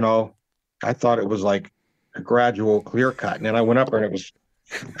 I thought it was like a gradual clear cut. And then I went up there and it was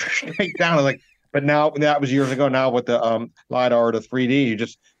straight down. I was like, but now that was years ago. Now with the LiDAR or the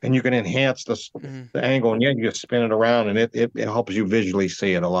 3D, you can enhance the angle, and you just spin it around, and it helps you visually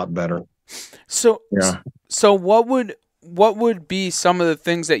see it a lot better. So Yeah. So what would be some of the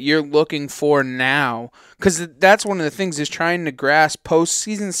things that you're looking for now? Because that's one of the things is trying to grasp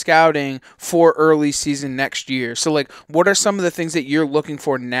postseason scouting for early season next year. So like, what are some of the things that you're looking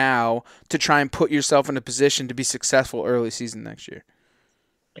for now to try and put yourself in a position to be successful early season next year?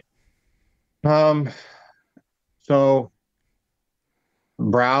 So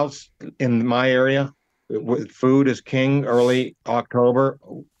browse in my area. Food is king early October.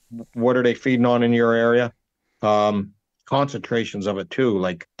 What are they feeding on in your area? Concentrations of it too.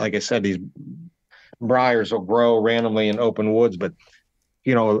 Like I said, these briars will grow randomly in open woods, but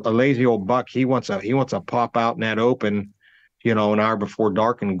a lazy old buck, he wants to pop out in that open, an hour before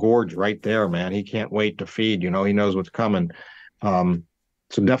dark and gorge right there, man. He can't wait to feed. He knows what's coming.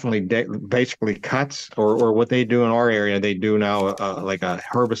 So definitely basically cuts or what they do in our area, they do now like a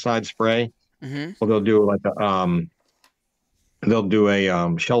herbicide spray. Mm-hmm. Well, they'll do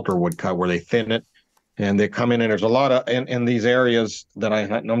a shelter wood cut where they thin it, and they come in, and there's a lot of in these areas that I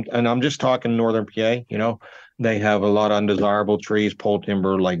hunt, and I'm just talking northern PA. They have a lot of undesirable trees, pole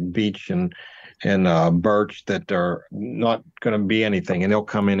timber like beech and birch that are not going to be anything, and they'll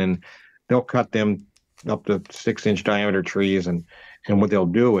come in and they'll cut them up to 6-inch diameter trees, and what they'll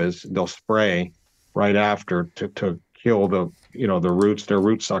do is they'll spray right after to kill the roots. They're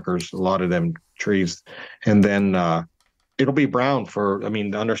root suckers, a lot of them trees, and then it'll be brown the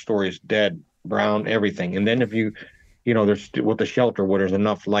understory is dead, brown, everything. And then if there's with the shelter where there's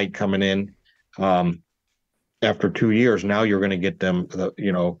enough light coming in, after 2 years, now you're going to get them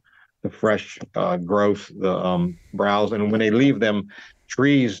the fresh growth, the browse. And when they leave them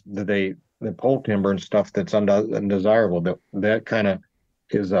trees, the pole timber and stuff that's undesirable, that kind of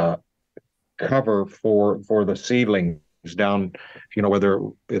is a cover for the seedlings down, whether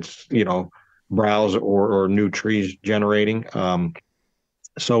it's browse or new trees generating.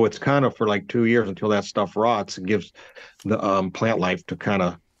 So it's kind of for like 2 years until that stuff rots. It gives the plant life to kind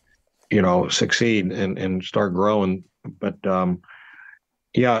of succeed and start growing. But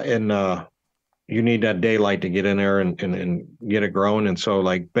yeah, and you need that daylight to get in there and get it growing. And so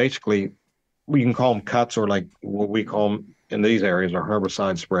like basically we can call them cuts, or like what we call them in these areas are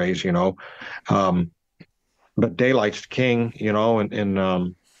herbicide sprays. But daylight's king.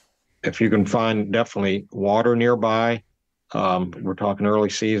 And if you can find definitely water nearby, we're talking early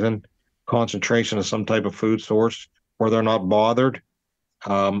season, concentration of some type of food source where they're not bothered.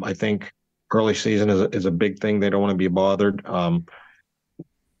 I think early season is a big thing. They don't want to be bothered.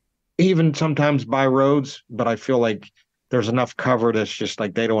 Even sometimes by roads, but I feel like there's enough cover that's just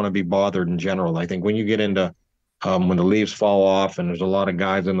like they don't want to be bothered in general. I think when you get into when the leaves fall off and there's a lot of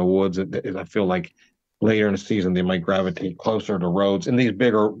guys in the woods, I feel like later in the season they might gravitate closer to roads in these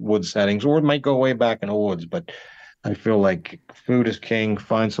bigger wood settings, or it might go way back in the woods. But I feel like food is king.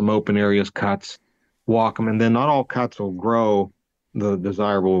 Find some open areas, cuts, walk them, and then not all cuts will grow the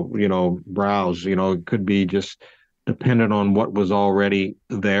desirable, browse. It could be just dependent on what was already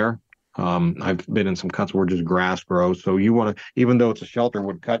there. I've been in some cuts where just grass grows. So you want to, even though it's a shelter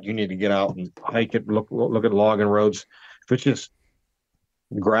wood cut, you need to get out and hike it, look at logging roads. If it's just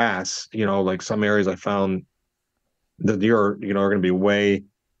grass, like some areas I found the deer are going to be way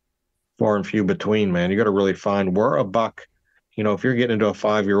far and few between, man. You got to really find where a buck, if you're getting into a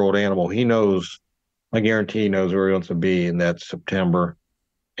 5-year-old animal, I guarantee he knows where he wants to be in that September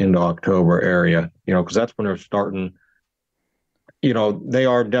into October area, because that's when they're starting. They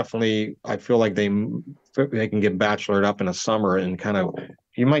are definitely, I feel like they can get bachelored up in the summer and kind of,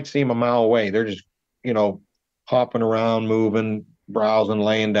 you might see them a mile away. They're just, hopping around, moving, browsing,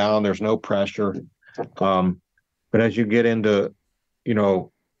 laying down. There's no pressure. But as you get into,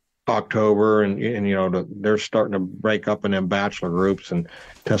 October and they're starting to break up in them bachelor groups and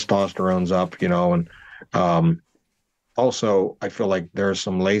testosterone's up, and also I feel like there's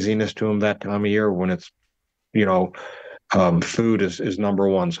some laziness to them that time of year when it's, food is number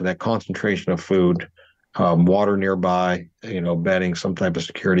one. So that concentration of food, water nearby, bedding, some type of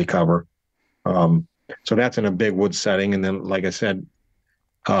security cover. So that's in a big wood setting. And then, like I said,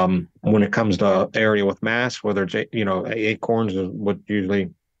 when it comes to area with mass, whether it's, acorns is what usually,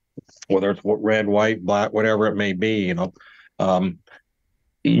 whether it's red, white, black, whatever it may be,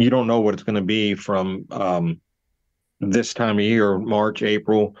 you don't know what it's going to be from this time of year, March,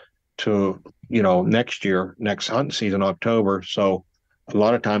 April, to next hunting season, October. So a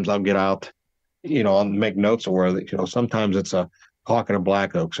lot of times I'll get out, I'll make notes of where sometimes it's a pocket of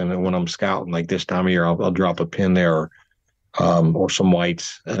black oaks. And then when I'm scouting, like this time of year, I'll drop a pin there, or some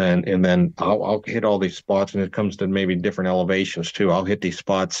whites, and then I'll hit all these spots. And it comes to maybe different elevations too. I'll hit these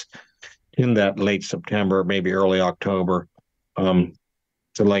spots in that late September, maybe early October, to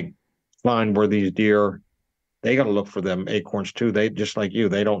like find where these deer, they got to look for them acorns too. They, just like you,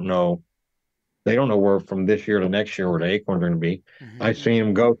 they don't know where from this year to next year where the acorns are going to be. Mm-hmm. I've seen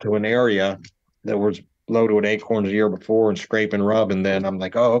them go to an area that was loaded with acorns the year before and scrape and rub, and then I'm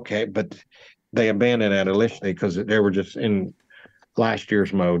like, oh, okay, but they abandoned that initially because they were just in last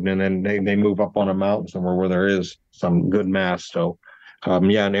year's mode, and then they move up on a mountain somewhere where there is some good mass. So,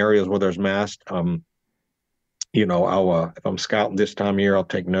 yeah, in areas where there's mass, I'll if I'm scouting this time of year, I'll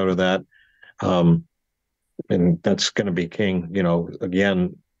take note of that. And that's going to be king,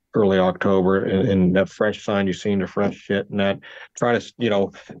 again, early October, and that fresh sign, you've seen the fresh shit, and that try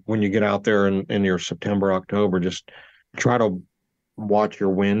to, when you get out there in your September, October, just try to watch your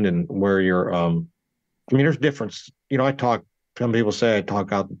wind and where you're, there's difference. Some people say I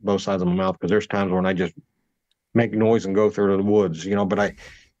talk out both sides of my mouth because there's times when I just make noise and go through the woods, but I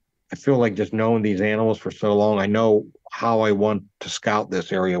feel like just knowing these animals for so long, I know how I want to scout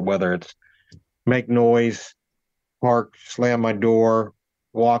this area, whether it's make noise, park, slam my door,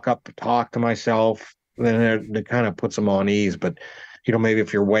 walk up, talk to myself. Then it kind of puts them on ease. But, maybe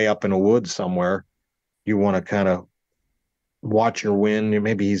if you're way up in the woods somewhere, you want to kind of watch your wind.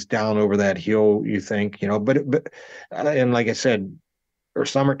 Maybe he's down over that hill, you think, but and like I said, or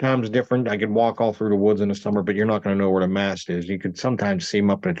summertime's different. I could walk all through the woods in the summer, but you're not going to know where the mast is. You could sometimes see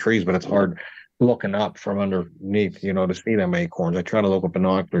them up in the trees, but it's hard looking up from underneath, to see them acorns. I try to look with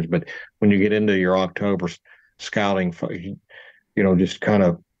binoculars, but when you get into your October scouting, just kind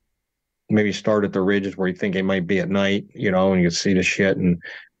of maybe start at the ridges where you think it might be at night, and you see the shit, and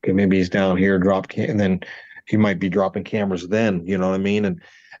okay, maybe he's down here, and then he might be dropping cameras then, you know what I mean? And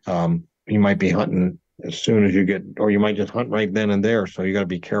you might be hunting as soon as or you might just hunt right then and there. So you got to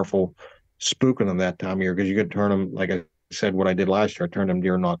be careful spooking them that time of year, because you could turn them, like I said, what I did last year, I turned them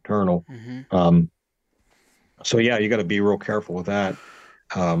deer nocturnal. Mm-hmm. So yeah, you got to be real careful with that.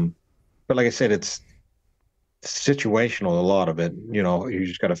 But like I said, it's situational, a lot of it. You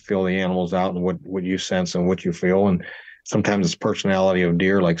just got to feel the animals out and what you sense and what you feel. And sometimes it's personality of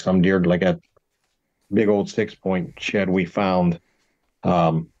deer, like some deer, like that big old 6-point shed we found.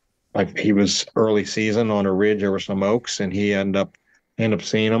 Like he was early season on a ridge. There were some oaks, and he end up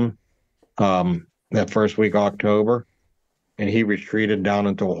seeing them that first week October, and he retreated down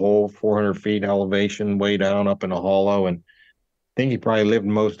into a hole 400 feet elevation, way down up in a hollow. And I think he probably lived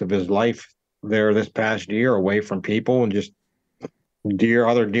most of his life there this past year, away from people and just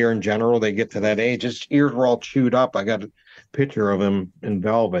other deer in general. They get to that age, his ears were all chewed up. I got a picture of him in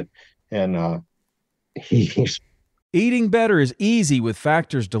velvet, and he's Eating better is easy with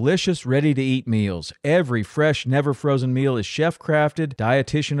Factor's delicious, ready-to-eat meals. Every fresh, never-frozen meal is chef-crafted,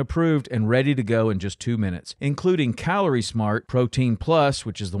 dietitian-approved, and ready to go in just 2 minutes, including Calorie Smart, Protein Plus,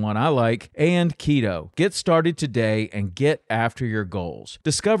 which is the one I like, and Keto. Get started today and get after your goals.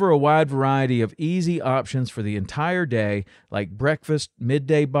 Discover a wide variety of easy options for the entire day, like breakfast,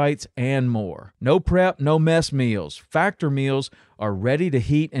 midday bites, and more. No prep, no mess meals. Factor meals are ready to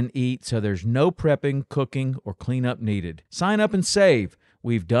heat and eat, so there's no prepping, cooking, or cleanup needed. Sign up and save.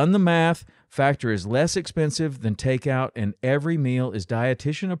 We've done the math. Factor is less expensive than takeout, and every meal is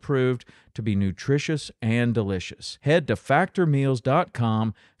dietitian approved to be nutritious and delicious. Head to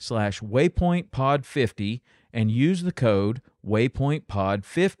factormeals.com/waypointpod50 and use the code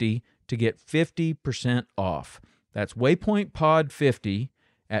waypointpod50 to get 50% off. That's waypointpod50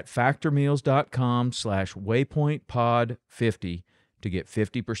 at factormeals.com/waypointpod50 to get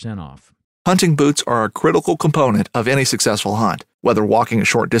 50% off. Hunting boots are a critical component of any successful hunt. Whether walking a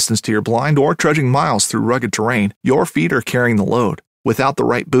short distance to your blind or trudging miles through rugged terrain, your feet are carrying the load. Without the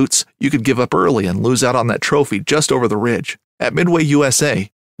right boots, you could give up early and lose out on that trophy just over the ridge. At Midway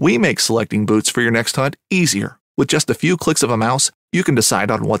USA, we make selecting boots for your next hunt easier. With just a few clicks of a mouse, you can decide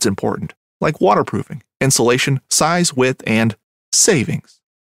on what's important, like waterproofing, insulation, size, width, and savings.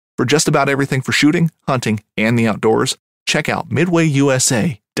 For just about everything for shooting, hunting, and the outdoors, check out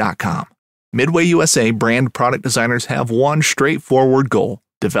MidwayUSA.com. Midway USA brand product designers have one straightforward goal: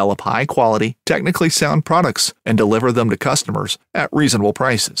 develop high-quality, technically sound products and deliver them to customers at reasonable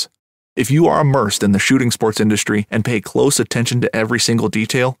prices. If you are immersed in the shooting sports industry and pay close attention to every single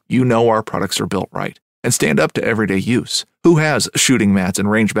detail, you know our products are built right and stand up to everyday use. Who has shooting mats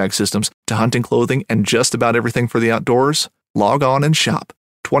and range bag systems to hunting clothing and just about everything for the outdoors? Log on and shop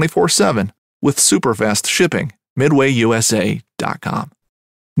 24/7 with super fast shipping. MidwayUSA.com.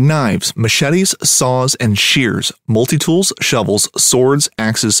 Knives, machetes, saws, and shears, multi-tools, shovels, swords,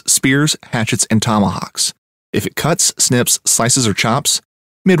 axes, spears, hatchets, and tomahawks. If it cuts, snips, slices, or chops,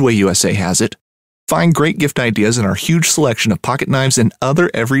 Midway USA has it. Find great gift ideas in our huge selection of pocket knives and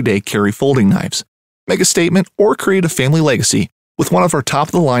other everyday carry folding knives. Make a statement or create a family legacy with one of our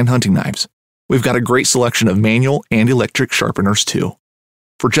top-of-the-line hunting knives. We've got a great selection of manual and electric sharpeners, too.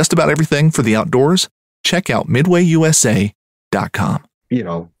 For just about everything for the outdoors, check out MidwayUSA.com. You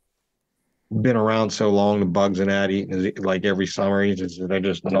know, been around so long, the bugs and that eating like every summer. They're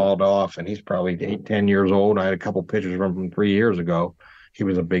just gnawed off, and he's probably 8-10 years old. I had a couple pictures from him 3 years ago. He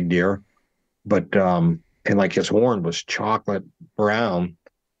was a big deer, but and like his horn was chocolate brown,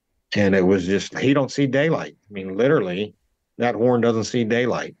 and it was just he don't see daylight. I mean, literally, that horn doesn't see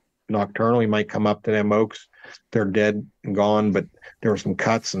daylight. Nocturnal, he might come up to them oaks. They're dead and gone, but there were some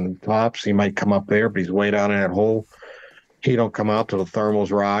cuts and tops. He might come up there, but he's way down in that hole. He don't come out till the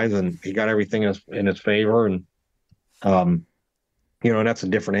thermals rise, and he got everything in his favor. And and that's a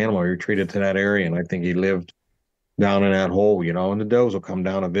different animal. You're treated to that area, and I think he lived down in that hole, and the does will come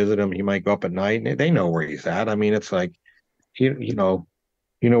down and visit him. He might go up at night, and they know where he's at. I mean, it's like, you know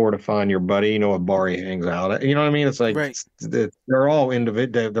where to find your buddy. You know what bar he hangs out at. You know what I mean? It's like Right. they're all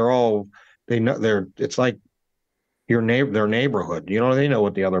individual. They're all they know. It's like their neighborhood. They know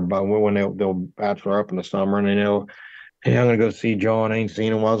what the other when they'll bachelor up in the summer, and they know. Hey, I'm gonna go see John. I ain't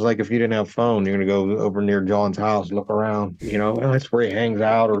seen him. Well, I was like, if you didn't have a phone, you're gonna go over near John's house, look around. And that's where he hangs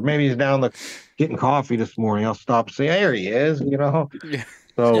out, or maybe he's down getting coffee this morning. I'll stop and say, there he is. Yeah.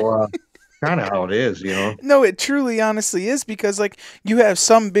 So kind of how it is. No, it truly, honestly is, because like you have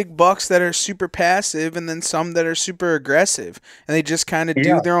some big bucks that are super passive, and then some that are super aggressive, and they just kind of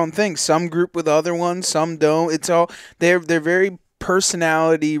do their own thing. Some group with other ones, some don't. It's all they're very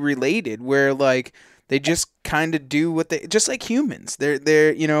personality related, where like they just kind of do what they just like humans.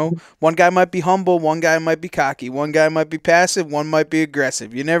 They're one guy might be humble, one guy might be cocky, one guy might be passive, one might be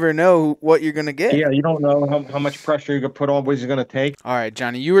aggressive. You never know what you're gonna get. Yeah, you don't know how much pressure you can put on what he's gonna take. All right,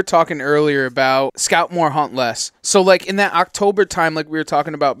 Johnny, you were talking earlier about scout more, hunt less. So like in that October time, like we were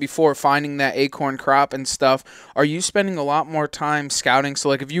talking about before, finding that acorn crop and stuff, are you spending a lot more time scouting? So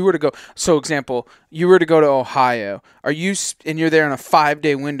like if you were to go, example, you were to go to Ohio, and you're there in a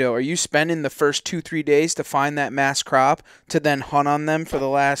 5-day window, are you spending the first 2-3 days to find that mass crop to then hunt on them for the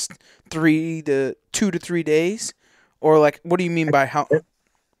last 2 to 3 days? Or like, what do you mean by how?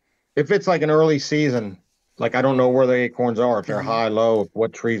 If it's like an early season, like I don't know where the acorns are, if they're high, low,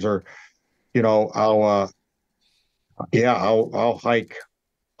 what trees are, I'll hike.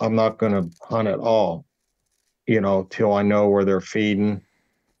 I'm not going to hunt at all, till I know where they're feeding.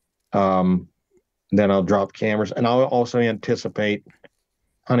 Then I'll drop cameras, and I'll also anticipate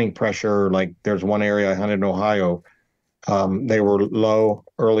hunting pressure. Like there's one area I hunted in Ohio. They were low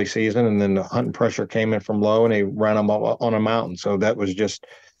early season, and then the hunting pressure came in from low, and they ran them up on a mountain. So that was just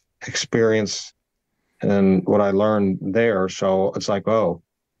experience and what I learned there. So it's like, oh,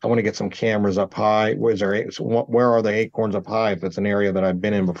 I want to get some cameras up high. Where are the acorns up high? If it's an area that I've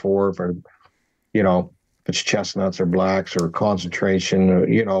been in before, if it's chestnuts or blacks or concentration,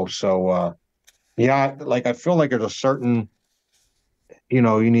 so like I feel like there's a certain,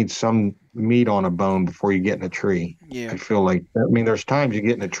 you need some meat on a bone before you get in a tree. Yeah. I feel like, there's times you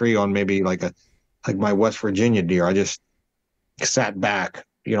get in a tree on maybe like my West Virginia deer. I just sat back,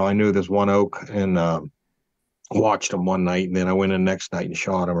 I knew this one oak and watched him one night, and then I went in the next night and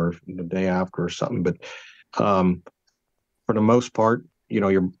shot him, or the day after or something. But for the most part,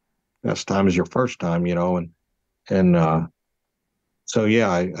 your best time is your first time, so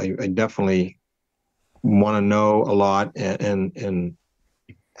yeah, I definitely want to know a lot and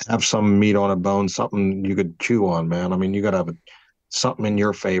have some meat on a bone, something you could chew on, man. You got to have something in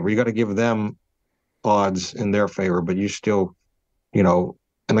your favor. You got to give them odds in their favor, but you still, and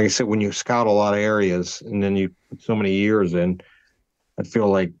like I said, when you scout a lot of areas and then you put so many years in, I feel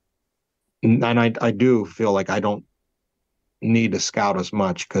like, and I do feel like I don't need to scout as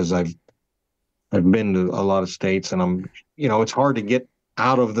much because I've been to a lot of states, and it's hard to get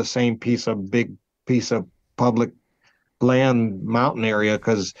out of the same big piece of public land mountain area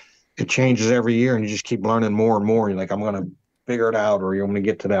because it changes every year, and you just keep learning more and more. You're like, I'm going to figure it out, or you're going to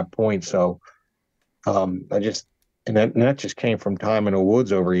get to that point. So that just came from time in the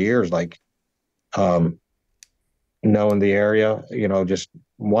woods over years, like knowing the area, just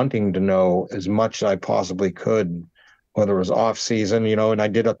wanting to know as much as I possibly could, whether it was off season, and I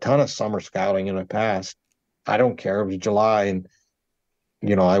did a ton of summer scouting in the past. I don't care. It was July, and,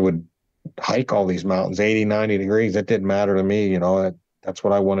 I would hike all these mountains, 80, 90 degrees. It didn't matter to me. That's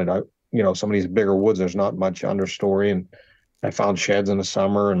what I wanted. Some of these bigger woods, there's not much understory, and I found sheds in the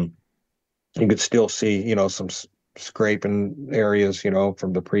summer, and you could still see, some scraping areas,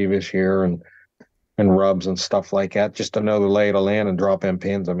 from the previous year, and rubs and stuff like that, just to know the lay of the land and drop in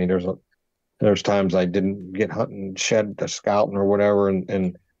pins. I mean, there's times I didn't get hunting shed scouting or whatever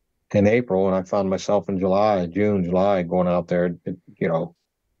in April, and I found myself in June, July, going out there.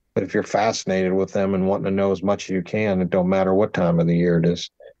 But if you're fascinated with them and wanting to know as much as you can, it don't matter what time of the year it is.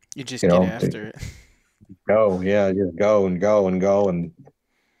 You just get after it. Go, yeah, just go and go and go.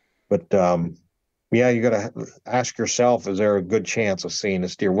 But yeah, you got to ask yourself: is there a good chance of seeing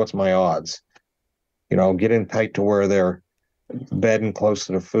this deer? What's my odds? Get in tight to where they're bedding close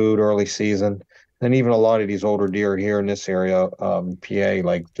to the food early season. And even a lot of these older deer here in this area, PA,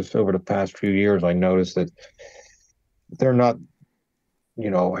 like just over the past few years, I noticed that they're not,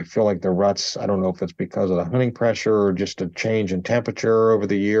 I feel like the ruts, I don't know if it's because of the hunting pressure or just a change in temperature over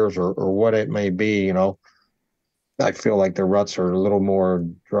the years or what it may be, I feel like the ruts are a little more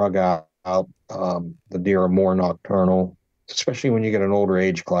drug out. The deer are more nocturnal, especially when you get an older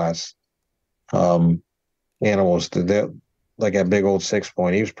age class. Animals, like that big old 6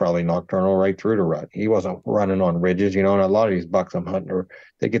 point, he was probably nocturnal right through the rut. He wasn't running on ridges, and a lot of these bucks I'm hunting,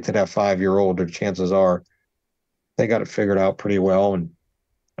 they get to that 5-year-old, their chances are they got it figured out pretty well, and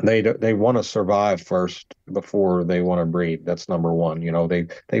they want to survive first before they want to breed. That's number one.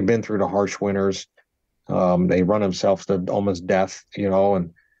 They've been through the harsh winters. They run themselves to almost death,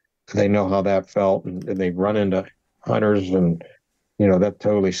 and they know how that felt, and they run into hunters, and that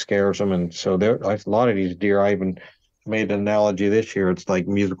totally scares them. And so a lot of these deer, I even made an analogy this year. It's like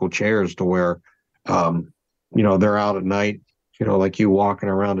musical chairs, to where, they're out at night, like you walking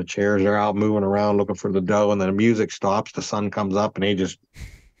around the chairs, they're out moving around looking for the doe, and then the music stops, the sun comes up, and they just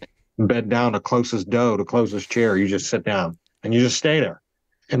bed down the closest doe, the closest chair. You just sit down and you just stay there.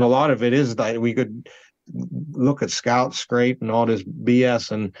 And a lot of it is that we could look at scout scrape and all this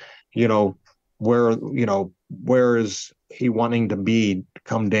BS, and, where is he wanting to be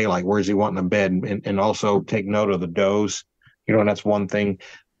come daylight? Where is he wanting to bed? And also take note of the does. And that's one thing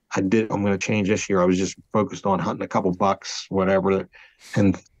I'm going to change this year. I was just focused on hunting a couple bucks, whatever,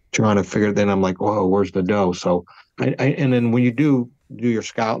 and trying to figure. Then I'm like, whoa, where's the doe? So and then when you do your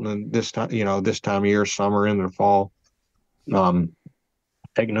scouting, and this time of year, summer into the fall,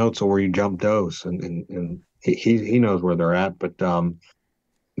 take notes of where you jump does, and he knows where they're at. But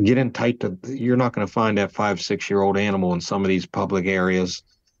get in tight you're not going to find that 5-6-year-old animal in some of these public areas,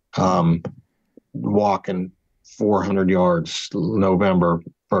 walking 400 yards November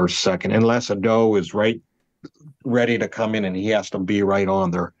 1st, 2nd, unless a doe is ready to come in and he has to be right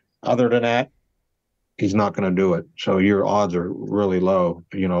on there. Other than that, he's not going to do it. So your odds are really low.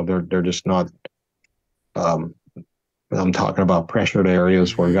 They're just not. I'm talking about pressured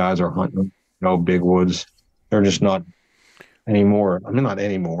areas where guys are hunting, big woods. They're just not anymore. I mean, not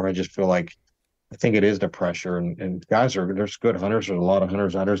anymore. I just feel like, I think it is the pressure, and guys there's good hunters. There's a lot of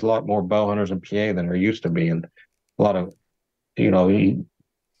hunters out. There's a lot more bow hunters in PA than there used to be, and a lot of, when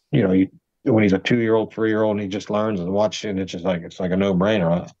he's a 2-year-old, 3-year-old, and he just learns and watches, and it's like a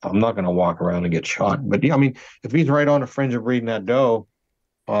no-brainer. I'm not going to walk around and get shot. But yeah, I mean, if he's right on the fringe of breeding that doe,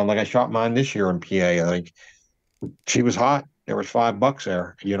 like I shot mine this year in PA, like she was hot. There was 5 bucks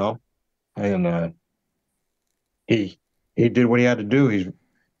there, and he did what he had to do.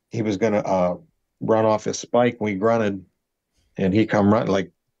 He was going to run off his spike. We grunted, and he come running,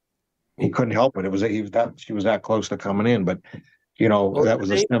 like he couldn't help it. She was that close to coming in, but that was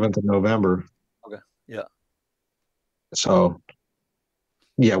the 7th of November. Okay. Yeah. So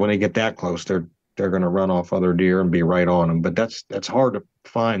yeah, when they get that close, they're going to run off other deer and be right on them. But that's hard to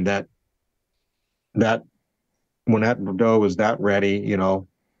find that when that doe is that ready,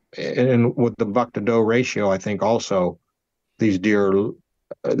 and with the buck to doe ratio, I think also these deer,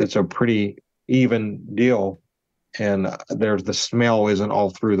 it's a pretty even deal. And there's the smell isn't all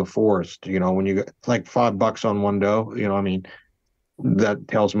through the forest. When you get like 5 bucks on one doe, I mean, that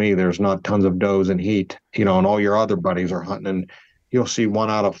tells me there's not tons of does in heat, and all your other buddies are hunting, and you'll see 1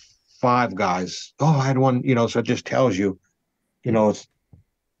 out of 5 guys. Oh, I had one, so it just tells you, it's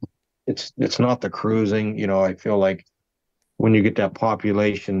not the cruising. I feel like when you get that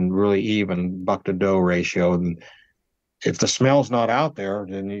population really even buck to doe ratio, and if the smell's not out there,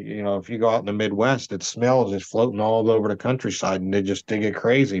 then if you go out in the Midwest, it smells is floating all over the countryside, and they get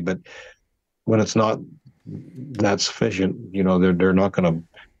crazy. But when it's not that sufficient, they're not going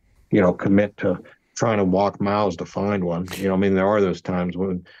to commit to trying to walk miles to find one. I mean, there are those times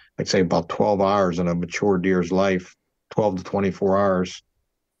when I'd say about 12 hours in a mature deer's life, 12 to 24 hours.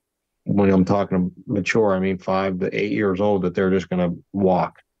 When I'm talking mature, I mean 5 to 8 years old, that they're just going to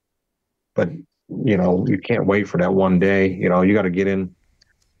walk. But you can't wait for that one day. You got to get in.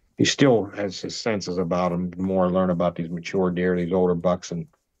 He still has his senses about him. The more I learn about these mature deer, these older bucks, and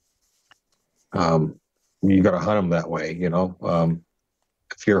um, you got to hunt them that way.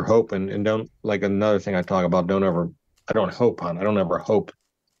 If you're hoping, and don't, like another thing I talk about, I don't hope hunt. I don't ever hope.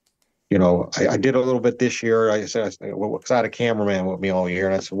 I did a little bit this year. I said, well, because I had a cameraman with me all year,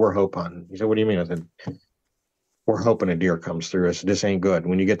 and I said, we're hope hunting. He said, what do you mean? I said, we're hoping a deer comes through. I said, this ain't good.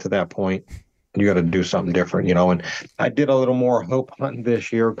 When you get to that point, you got to do something different, and I did a little more hope hunting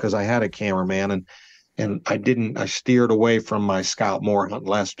this year because I had a cameraman, and I steered away from my scout more, hunt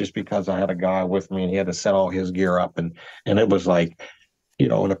less, just because I had a guy with me and he had to set all his gear up. And it was like, in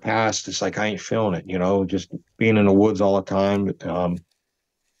the past, it's like, I ain't feeling it, just being in the woods all the time.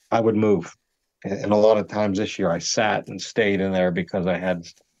 I would move. And a lot of times this year I sat and stayed in there because I had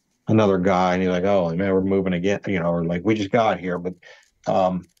another guy and he's like, oh man, we're moving again, or like, we just got here. But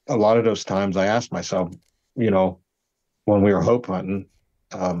a lot of those times I asked myself, when we were hope hunting,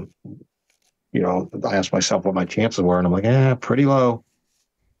 I asked myself what my chances were, and I'm like, pretty low,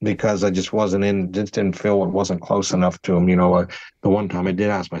 because I just didn't feel it wasn't close enough to him. The one time I did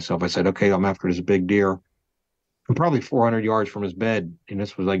ask myself, I said, okay, I'm after this big deer. I'm probably 400 yards from his bed, and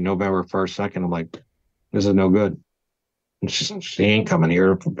this was like November 1st, 2nd. I'm like, this is no good. She ain't coming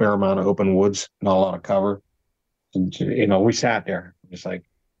here. A fair amount of open woods, not a lot of cover. And, we sat there, just like,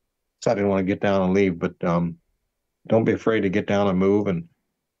 so I didn't want to get down and leave, but don't be afraid to get down and move and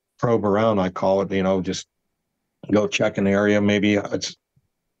probe around. I call it, just go check an area. Maybe get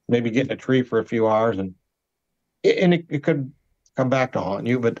in a tree for a few hours, and it could come back to haunt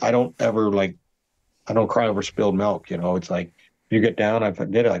you. But I don't cry over spilled milk. It's like, you get down, I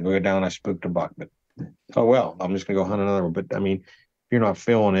did it. I go down, I spooked a buck, but oh well, I'm just gonna go hunt another one. But I mean, if you're not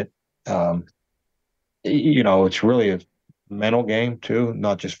feeling it, it's really a mental game too,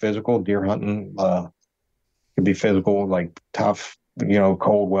 not just physical. Deer hunting could be physical, like tough,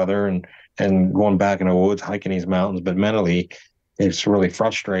 cold weather and going back in the woods, hiking these mountains. But mentally, it's really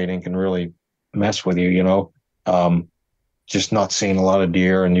frustrating, can really mess with you. Just not seeing a lot of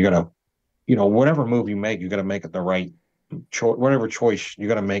deer, and you gotta, whatever move you make, you gotta make it the right choice. Whatever choice, you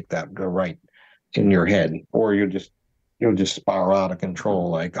gotta make that the right in your head, or you'll just spiral out of control.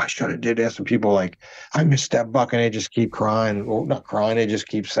 Like, I should have did this, and people like, I missed that buck, and they just keep crying. Well, not crying, they just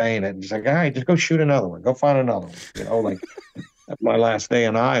keep saying it. It's like, all right, just go shoot another one, go find another one. Like my last day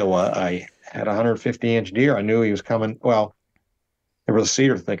in Iowa, I had a 150-inch deer. I knew he was coming. Well, there was a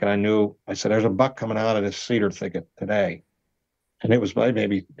cedar thicket. I said, there's a buck coming out of this cedar thicket today. And it was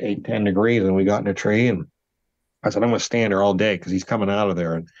maybe 8, 10 degrees, and we got in a tree, and I said, I'm going to stand there all day because he's coming out of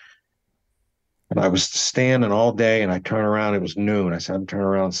there. And I was standing all day, and I turned around. It was noon. I said, I'm turning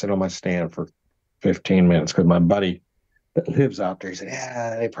around and sit on my stand for 15 minutes because my buddy that lives out there, he said,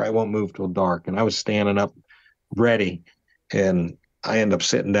 yeah, they probably won't move till dark. And I was standing up ready, and I ended up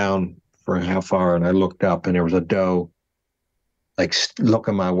sitting down for a half hour, and I looked up, and there was a doe like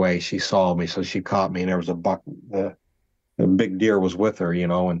looking my way. She saw me, so she caught me, and there was a buck. The big deer was with her,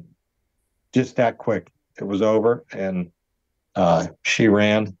 and just that quick, it was over, and she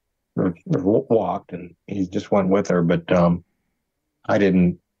ran or walked, and he just went with her. But I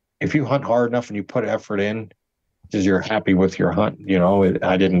didn't. If you hunt hard enough and you put effort in, because you're happy with your hunt,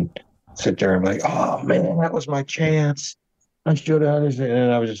 I didn't sit there and be like, oh man, that was my chance. I should have.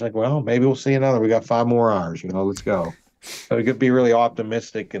 And I was just like, well, maybe we'll see another. We got 5 more hours. Let's go. So you could be really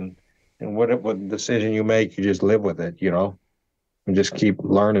optimistic, and what decision you make, you just live with it, and just keep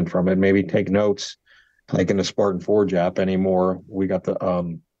learning from it. Maybe take notes, like in the Spartan Forge app anymore. We got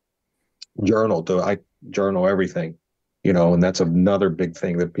the journal. I journal everything, and that's another big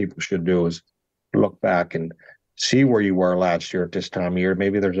thing that people should do, is look back and see where you were last year at this time of year.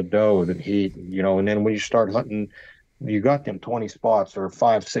 Maybe there's a doe that and then when you start hunting, you got them 20 spots or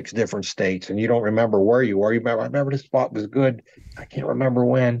 5, 6 different states, and you don't remember where you were. I remember this spot was good. I can't remember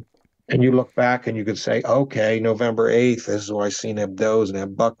when. And you look back and you could say, okay, November 8th, this is where I seen them does, and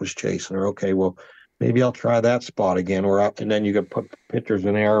that buck was chasing her. Okay, well, maybe I'll try that spot again. And then you could put pictures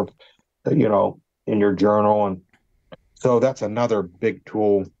in there, in your journal. And so that's another big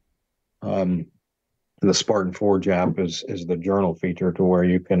tool. The Spartan Forge app is the journal feature, to where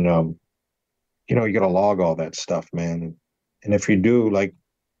you can, you got to log all that stuff, man. And if you do, like,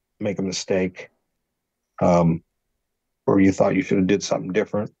 make a mistake, or you thought you should have did something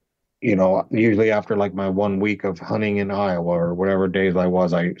different, usually after like my 1 week of hunting in Iowa or whatever days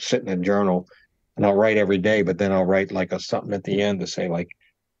I sit in a journal, and I'll write every day, but then I'll write like something at the end to say, like,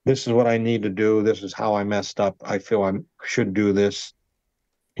 this is what I need to do. This is how I messed up. I feel I should do this,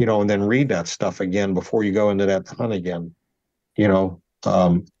 and then read that stuff again before you go into that hunt again,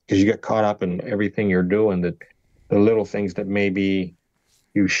 because you get caught up in everything you're doing, that the little things that maybe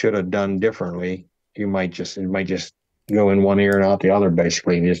you should have done differently, it might just go in one ear and out the other,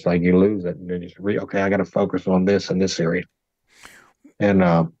 basically, and just like you lose it. And you just okay, I got to focus on this in this area. And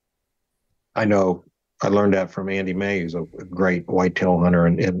I know I learned that from Andy May, who's a great whitetail hunter,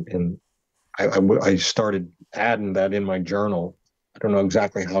 and I started adding that in my journal. I don't know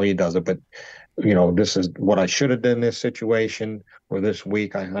exactly how he does it, but this is what I should have done in this situation, or this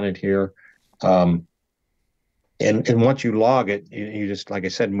week I hunted here. And once you log it, you just, like I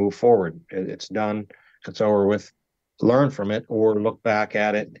said, move forward. It's done. It's over with. Learn from it or look back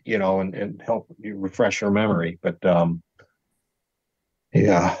at it, and help you refresh your memory. But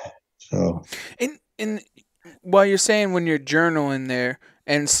yeah, so. And while you're saying when you're journaling there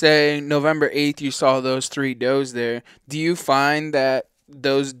and say November 8th you saw those 3 does there, do you find that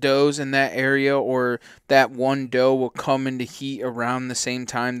those does in that area or that one doe will come into heat around the same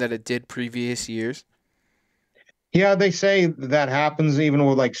time that it did previous years? Yeah, they say that happens even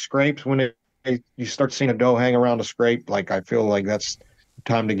with like scrapes when you start seeing a doe hang around a scrape. Like, I feel like that's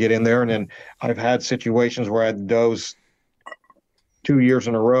time to get in there. And then I've had situations where I had does 2 years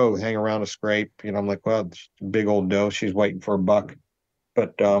in a row hang around a scrape. I'm like, well, it's a big old doe. She's waiting for a buck.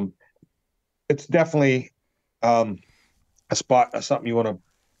 But it's definitely a spot, something you want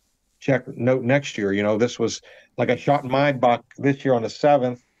to note next year. This was like I shot my buck this year on the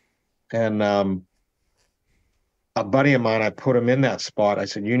 7th, and a buddy of mine, I put him in that spot. I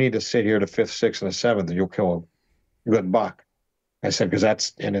said, you need to sit here the 5th, 6th, and the 7th, and you'll kill a good buck. I said,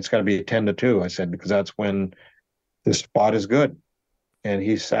 and it's got to be 10-2. I said, because that's when this spot is good. And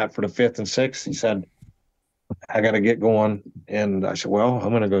he sat for the 5th and 6th. He said, I got to get going. And I said, well,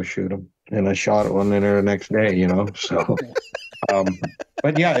 I'm going to go shoot him. And I shot one in there the next day, So,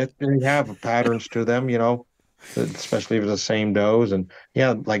 but yeah, they have patterns to them, especially if it's the same does. And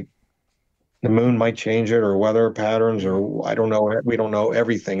yeah, like, the moon might change it, or weather patterns, or I don't know. We don't know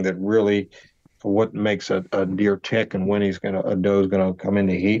everything that really what makes a deer tick and when a doe's gonna come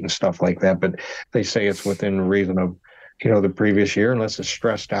into heat and stuff like that. But they say it's within reason of, the previous year, unless it's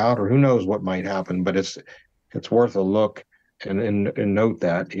stressed out or who knows what might happen. But it's worth a look and note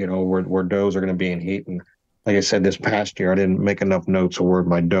that, where does are going to be in heat. And like I said, this past year, I didn't make enough notes of where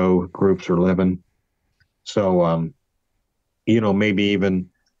my doe groups are living. So, maybe even,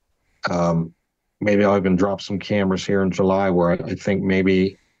 maybe I'll even drop some cameras here in July where I think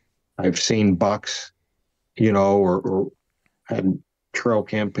maybe I've seen bucks, or had trail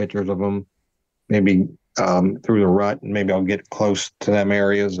cam pictures of them, maybe through the rut, and maybe I'll get close to them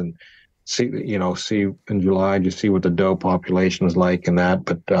areas and see in July, just see what the doe population is like and that.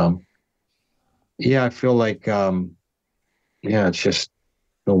 But yeah, I feel like it's just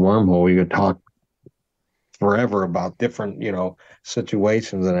the wormhole. We could talk forever about different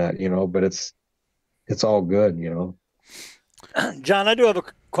situations and that, but it's all good. John, I do have a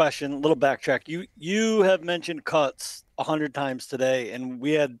question, a little backtrack. You have mentioned cuts 100 times today, and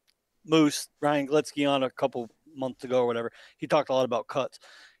we had Moose Ryan Glitsky on a couple months ago or whatever. He talked a lot about cuts.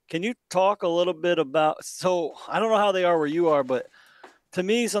 Can you talk a little bit about, so I don't know how they are where you are, but to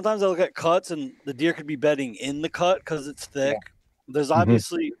me, sometimes I look at cuts and the deer could be bedding in the cut because it's thick. Yeah. There's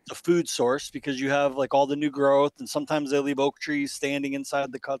obviously the food source because you have like all the new growth, and sometimes they leave oak trees standing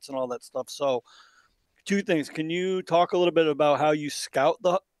inside the cuts and all that stuff. So 2 things. Can you talk a little bit about how you scout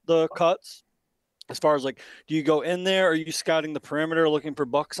the cuts? As far as like, do you go in there? Or are you scouting the perimeter looking for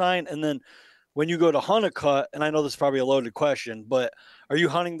buck sign? And then when you go to hunt a cut, and I know this is probably a loaded question, but are you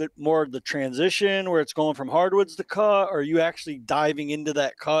hunting more of the transition where it's going from hardwoods to cut? Or are you actually diving into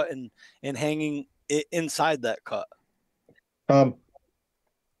that cut and hanging it inside that cut?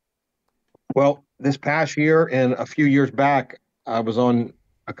 Well, this past year and a few years back, I was on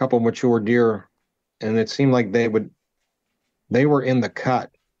a couple mature deer, and it seemed like they were in the cut.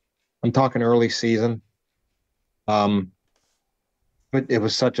 I'm talking early season. But it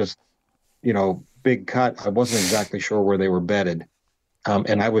was such a, big cut. I wasn't exactly sure where they were bedded.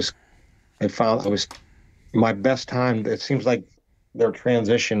 And my best time, it seems like their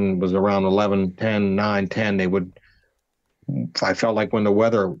transition was around 11, 10, 9, 10. I felt like when the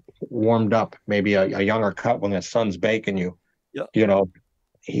weather warmed up, maybe a younger cut when the sun's baking you,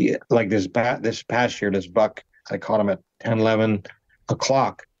 he, like this past year, this buck, I caught him at 10, 11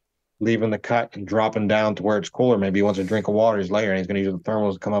 o'clock, leaving the cut and dropping down to where it's cooler. Maybe he wants a drink of water. He's later, and he's going to use the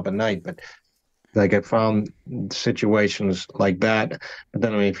thermals to come up at night. But like, I found situations like that. But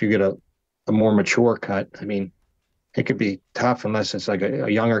then, if you get a more mature cut, it could be tough unless it's like a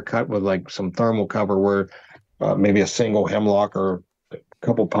younger cut with like some thermal cover where maybe a single hemlock or a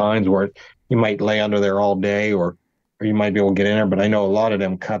couple pines where you might lay under there all day, or or you might be able to get in there. But I know a lot of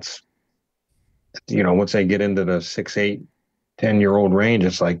them cuts, once they get into the 6, 8, 10-year-old range,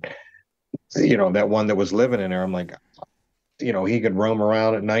 it's like, that one that was living in there, I'm like, he could roam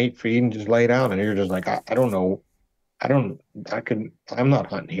around at night, feed, and just lay down. And you're just like, I don't know. I'm not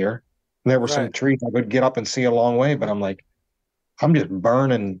hunting here. And there were some Right. trees I could get up and see a long way, but I'm like, I'm just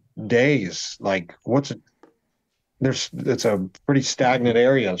burning days. Like, it's a pretty stagnant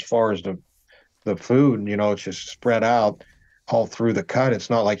area as far as the food, it's just spread out all through the cut.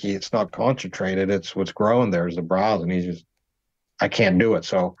 It's not like it's not concentrated. It's what's growing there is the browse, and I can't do it.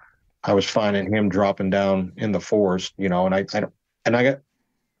 So I was finding him dropping down in the forest, and I got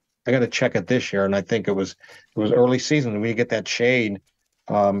to check it this year, and I think it was early season. When you get that shade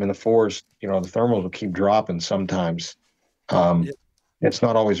in the forest, the thermals will keep dropping sometimes. Um, it's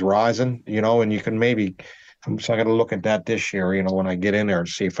not always rising, and you can maybe. So I got to look at that this year, when I get in there and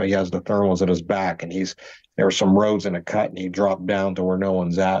see if he has the thermals at his back, and there are some roads in a cut, and he dropped down to where no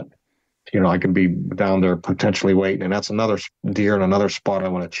one's at. I could be down there potentially waiting, and that's another deer in another spot I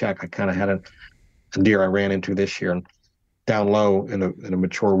want to check. I kind of had a deer I ran into this year, and down low in the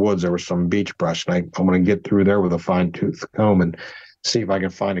mature woods, there was some beech brush, and I'm going to get through there with a fine tooth comb and see if I can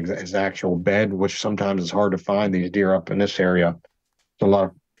find his actual bed, which sometimes is hard to find these deer up in this area. There's a lot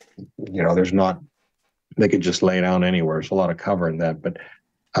of, there's not, they could just lay down anywhere. There's a lot of cover in that. But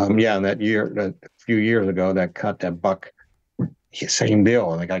in that year, a few years ago, that buck, same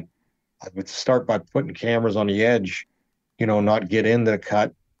deal. Like I would start by putting cameras on the edge, not get into the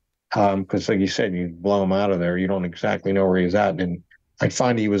cut. Because like you said, you blow him out of there. You don't exactly know where he's at. And I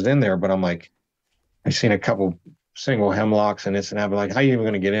find he was in there, but I'm like, I seen a couple single hemlocks and this and that. But like, how are you even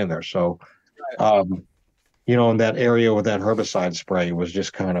going to get in there? So, in that area with that herbicide spray was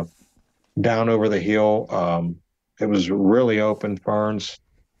just kind of down over the hill. It was really open ferns,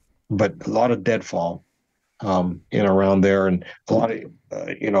 but a lot of deadfall in around there, and a lot of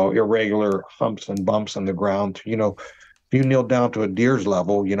irregular humps and bumps in the ground. If you kneel down to a deer's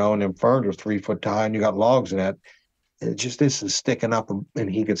level, and them ferns are 3 foot high, and you got logs in that, this is sticking up, and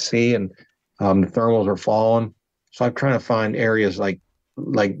he could see, and the thermals are falling. So I'm trying to find areas like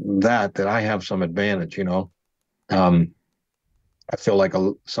that I have some advantage. I feel like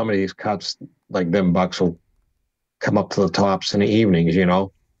some of these cuts, like them bucks, will come up to the tops in the evenings,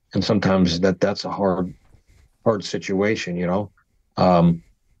 and sometimes that's a hard situation,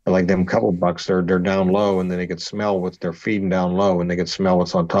 like them couple bucks, they're down low, and then they could smell what they're feeding down low, and they could smell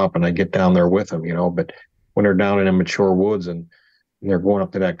what's on top, and I get down there with them, But when they're down in the mature woods and they're going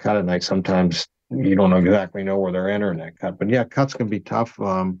up to that cut at night, sometimes you don't exactly know where they're entering that cut. But yeah, cuts can be tough.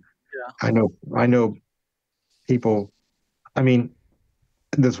 I know people. I mean,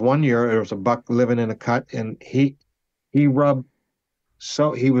 this one year there was a buck living in a cut, and he rubbed.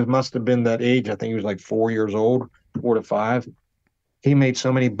 So must have been that age. I think he was like 4 years old, 4 to 5. He made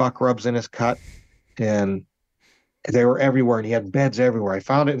so many buck rubs in his cut, and they were everywhere, and he had beds everywhere. I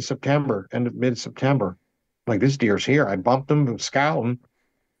found it in September, mid-September. Like, this deer's here. I bumped him and scouted him.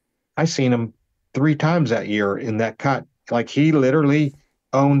 I seen him 3 times that year in that cut. Like, he literally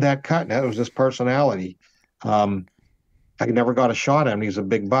owned that cut, and that was his personality. I never got a shot at him. He was a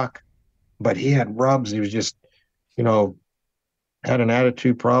big buck, but he had rubs. He was just, had an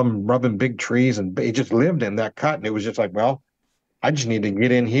attitude problem, rubbing big trees, and he just lived in that cut. And it was just like, well, I just need to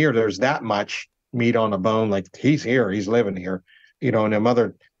get in here. There's that much meat on the bone. Like, he's here, he's living here, and them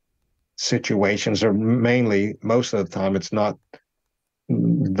other situations are most of the time, it's not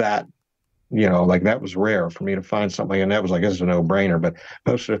that, like that was rare for me to find something. And that was like, this is a no brainer. But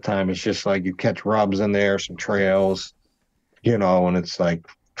most of the time it's just like you catch rubs in there, some trails, and it's like,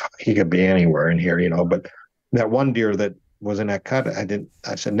 he could be anywhere in here, but that one deer that was in that cut,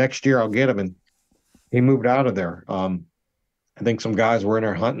 I said, next year I'll get him. And he moved out of there. I think some guys were in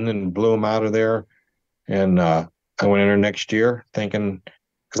there hunting and blew him out of there. And I went in there next year thinking,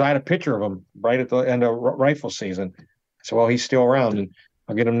 because I had a picture of him right at the end of rifle season. I said, well, he's still around, and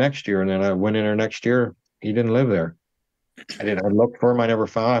I'll get him next year. And then I went in there next year. He didn't live there. I looked for him.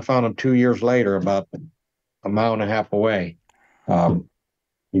 I found him 2 years later, about a mile and a half away.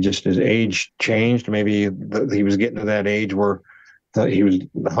 His age changed. Maybe he was getting to that age where the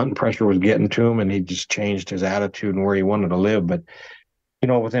hunting pressure was getting to him, and he just changed his attitude and where he wanted to live. But,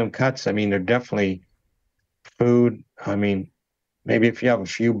 with them cuts, they're definitely food. Maybe if you have a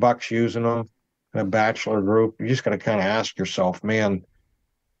few bucks using them in a bachelor group, you just got to kind of ask yourself, man,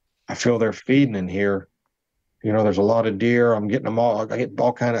 I feel they're feeding in here. There's a lot of deer. I'm getting them all. I get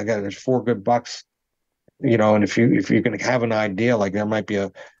all kind of, there's 4 good bucks, and if you can have an idea, like there might be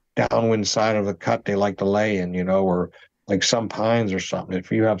a downwind side of the cut they like to lay in, or like some pines or something.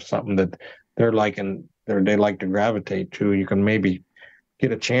 If you have something that they're liking, they like to gravitate to. You can maybe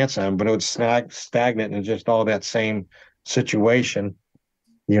get a chance on them, but it would stagnant and just all that same situation.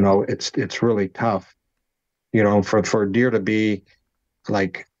 It's really tough. For a deer to be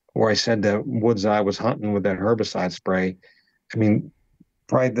like where I said the woods I was hunting with that herbicide spray. I mean,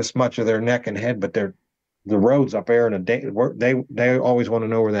 probably this much of their neck and head, but the roads up there and they always want to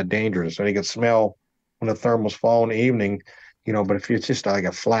know where that danger is, so they can smell when the thermals fall in the evening. But if it's just like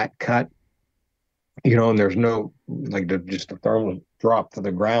a flat cut, and there's no like just the thermals drop to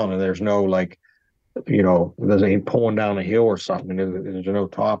the ground, and there's no like there's ain't pulling down a hill or something. There's no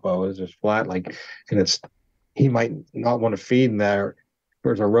topo. It's just flat. And he might not want to feed in there.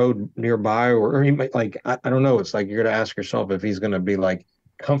 There's a road nearby, or he might I don't know. It's like you're gonna ask yourself if he's gonna be like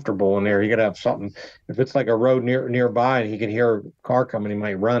comfortable in there. You gotta have something. If it's like a road nearby and he can hear a car coming, he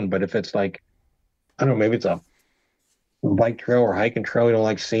might run. But if it's like, I don't know, maybe it's a bike trail or hiking trail, you don't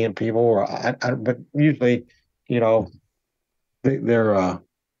like seeing people. But usually, they're.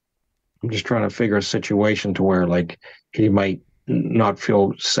 I'm just trying to figure a situation to where like he might not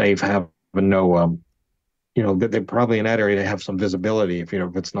feel safe having no that they probably in that area they have some visibility. If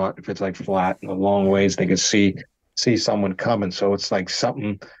it's like flat and a long ways, they can see someone coming. So it's like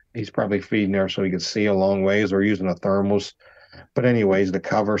something he's probably feeding there so he can see a long ways, or using a thermals. But anyways, the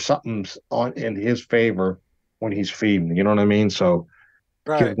cover, something's on in his favor when he's feeding. You know what I mean? So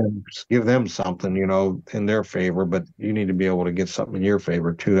Right. give them something, in their favor, but you need to be able to get something in your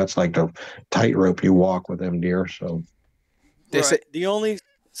favor too. That's like the tightrope you walk with them deer. So Right. The only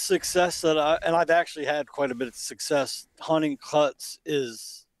success I've actually had quite a bit of success hunting cuts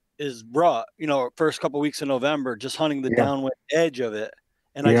is rut, first couple of weeks in November, just hunting the downwind edge of it.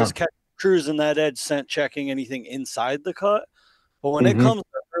 And I just kept cruising that edge, scent checking anything inside the cut. But when it comes to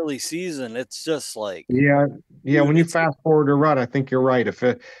early season, it's just like, when you fast forward to rut, I think you're right. If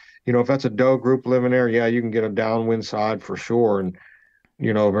if that's a doe group living there, you can get a downwind side for sure. And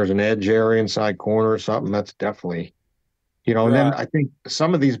if there's an edge area inside corner or something, that's definitely, and then I think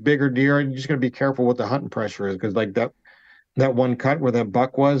some of these bigger deer, you're just going to be careful what the hunting pressure is, because like that one cut where that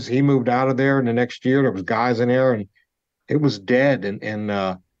buck was, he moved out of there, and the next year there was guys in there and it was dead. And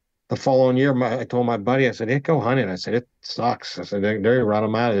the following year, I told my buddy, I said, "Hey, go hunting." I said, "It sucks." I said, "They run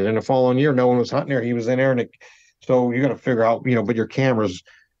him out of it." And the following year, no one was hunting there. He was in there, so you got to figure out, but your cameras,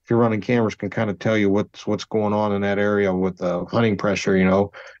 if you're running cameras, can kind of tell you what's going on in that area with the hunting pressure.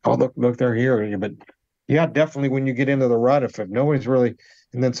 Oh, look, they're here. But definitely when you get into the rut, if nobody's really,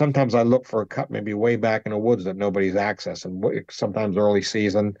 and then sometimes I look for a cut maybe way back in the woods that nobody's accessing. Sometimes early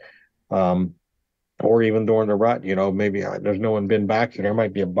season. Or even during the rut, maybe there's no one been back here. There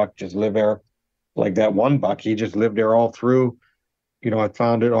might be a buck just live there. Like that one buck, he just lived there all through. I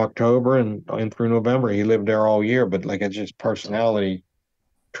found it October and through November. He lived there all year, but like it's just personality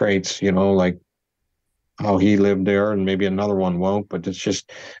traits, like how he lived there, and maybe another one won't. But it's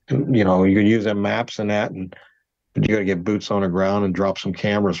just, you can use them maps and that, but you got to get boots on the ground and drop some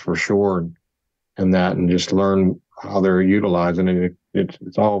cameras for sure, and just learn how they're utilizing it.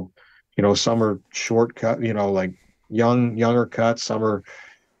 It's all. Some are shortcut, like younger cuts. Some are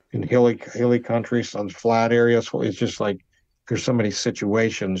in hilly country, some flat areas. It's just like there's so many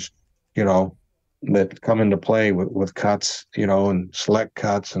situations, that come into play with cuts, and select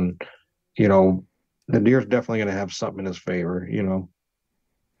cuts, and the deer's definitely going to have something in his favor,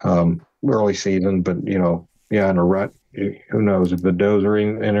 early season. But in a rut, who knows if the does are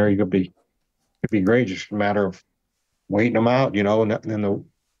in there? It'd be great. Just a matter of waiting them out, and then the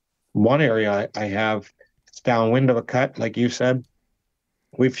one area I have, it's downwind of a cut, like you said.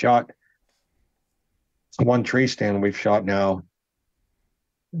 We've shot one tree stand. We've shot now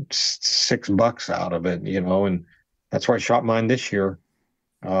 6 bucks out of it, and that's where I shot mine this year.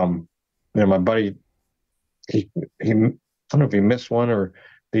 My buddy, he I don't know if he missed one or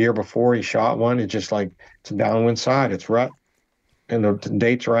the year before he shot one. It's just like it's a downwind side. It's rut, and the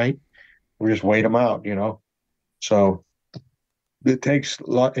date's right. We just wait them out, So. It takes a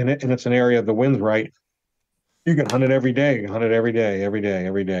lot, and it's an area the wind's right. You can hunt it every day. Every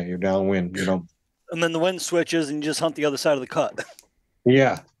day. You're downwind, And then the wind switches, and you just hunt the other side of the cut.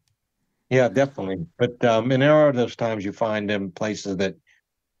 Yeah, definitely. But and there are those times you find them places that,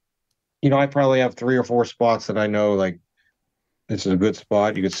 I probably have 3 or 4 spots that I know like this is a good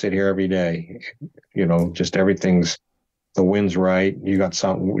spot. You could sit here every day. Just everything's the wind's right. You got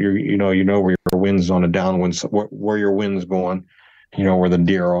something. You know where your wind's on a downwind, where your wind's going. Where the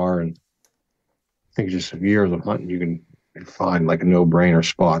deer are, and I think just years of hunting, you can find like no-brainer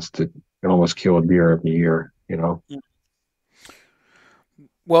spots that can almost kill a deer every year,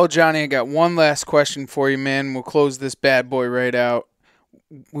 Well, Johnny, I got one last question for you, man. We'll close this bad boy right out.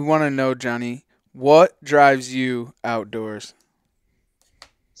 We want to know, Johnny, What drives you outdoors?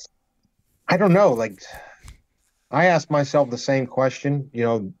 I don't know. Like, I ask myself the same question,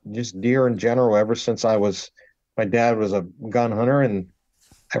 just deer in general, ever since my dad was a gun hunter, and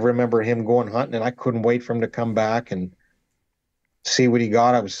I remember him going hunting, and I couldn't wait for him to come back and see what he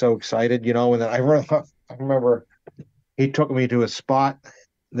got. I was so excited, and then I remember he took me to a spot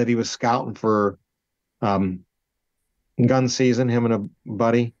that he was scouting for um, gun season, him and a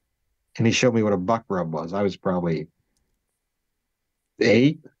buddy, and he showed me what a buck rub was. I was probably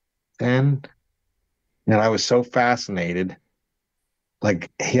 8, 10, and I was so fascinated.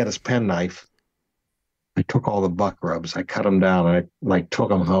 Like, he had his penknife. I took all the buck rubs. I cut them down. And I like took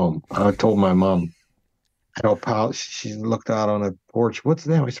them home. I told my mom. I know, pal. She looked out on the porch. What's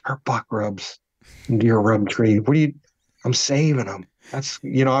that? I said, "Our buck rubs, deer rub tree. What do you? I'm saving them." That's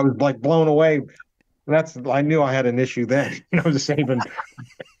I was like blown away. I knew I had an issue then. I was saving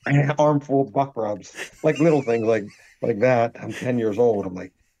an armful of buck rubs, like little things like that. I'm 10 years old. I'm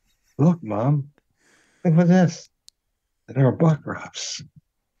like, "Look, Mom, look at this. There are buck rubs."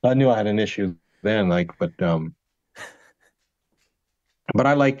 I knew I had an issue then, but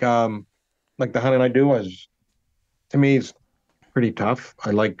I like the hunting I do is, to me, is pretty tough. I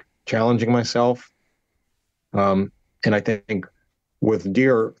like challenging myself. And I think with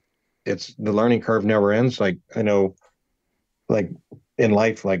deer, it's the learning curve never ends. Like, I know, like in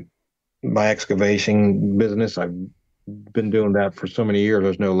life, like my excavation business, I've been doing that for so many years.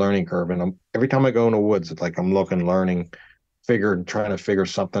 There's no learning curve. And every time I go in the woods, it's like I'm looking, learning, trying to figure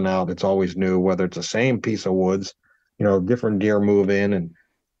something out. It's always new, whether it's the same piece of woods, different deer move in and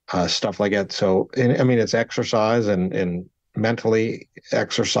stuff like that. So, I mean, it's exercise and mentally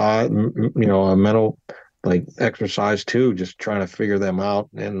exercise, a mental like exercise too, just trying to figure them out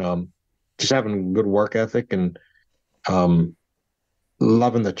and just having good work ethic and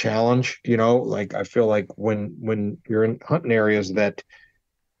loving the challenge. Like, I feel like when you're in hunting areas that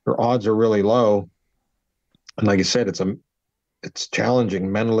your odds are really low, and like I said, it's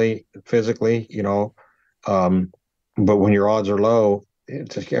challenging mentally, physically, but when your odds are low,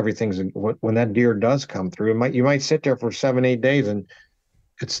 it's just when that deer does come through, you might sit there for 7, 8 days, and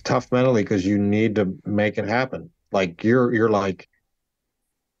it's tough mentally because you need to make it happen. Like, you're like,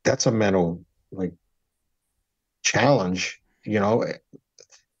 that's a mental like challenge,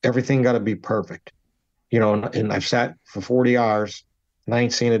 everything got to be perfect, and I've sat for 40 hours and I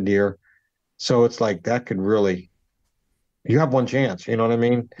ain't seen a deer. So it's like, that could really, you have one chance, you know what I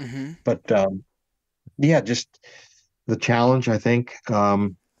mean? Mm-hmm. But yeah, just the challenge, I think,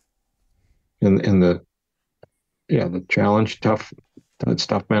 in the challenge, it's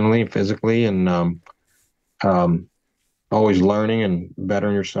tough mentally, physically, and always learning and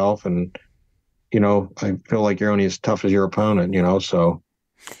bettering yourself. And I feel like you're only as tough as your opponent. So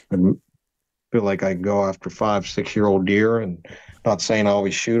I feel like I go after 5, 6-year-old deer, and not saying I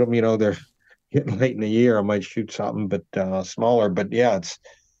always shoot them. They're getting late in the year. I might shoot something, but smaller. But yeah,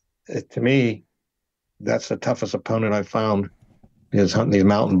 to me, that's the toughest opponent I've found, is hunting these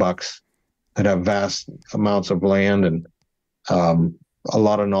mountain bucks that have vast amounts of land and a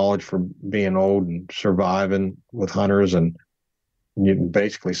lot of knowledge for being old and surviving with hunters, and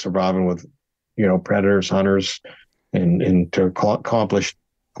basically surviving with, predators, hunters, and to accomplish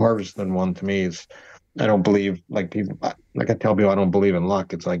harvesting one, to me, is, I don't believe, like people, like I tell people, I don't believe in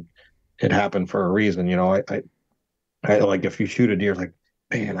luck. It's like, it happened for a reason. I like, if you shoot a deer, like,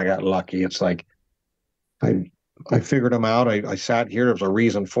 man, I got lucky. It's like, I figured them out. I sat here. There was a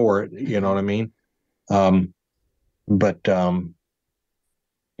reason for it. You know what I mean? But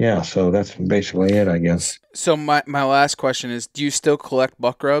yeah, so that's basically it, I guess. So my last question is, do you still collect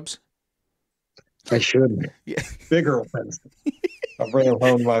buck rubs? I should. Yeah. Bigger ones. I'll bring them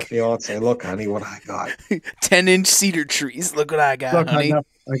home to my fiance. Look, honey, what I got. 10-inch cedar trees. Look what I got, Look, honey.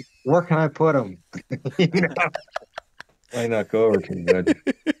 Where can I put them? Might not go over too good.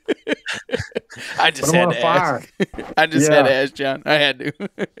 I just had to ask. I just had to ask, John. I had to.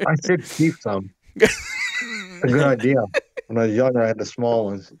 I should keep some. A good idea. When I was younger, I had the small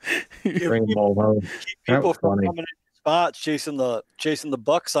ones. Bring them all home. People from coming in spots chasing the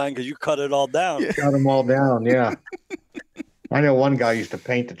buck sign because you cut it all down. Yeah. Cut them all down, yeah. I know one guy used to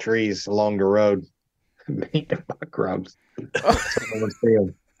paint the trees along the road. Paint the buck rubs.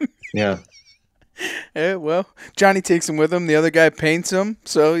 Yeah. Yeah, well, Johnny takes them with him. The other guy paints them,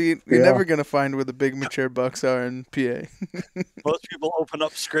 so you're never going to find where the big mature bucks are in PA. Most people open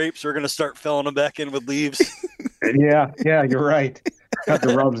up scrapes. They're going to start filling them back in with leaves. Yeah, you're right. Cut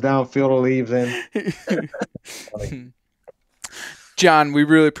the rubs down, fill the leaves in. John, we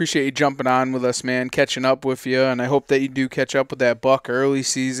really appreciate you jumping on with us, man, catching up with you, and I hope that you do catch up with that buck early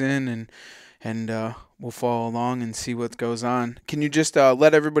season, and and we'll follow along and see what goes on. Can you just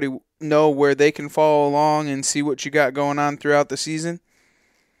let everybody know where they can follow along and see what you got going on throughout the season?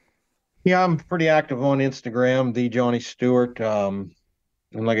 Yeah, I'm pretty active on Instagram, the Johnny Stewart. And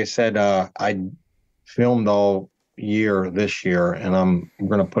like I said, I filmed all year this year, and I'm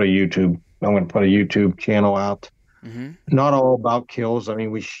going to put a YouTube channel out. Mm-hmm. Not all about kills. I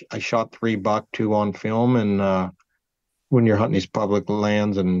mean, I shot 3 buck, 2 on film, and when you're hunting these public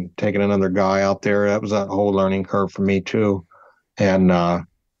lands and taking another guy out there, that was a whole learning curve for me too. And a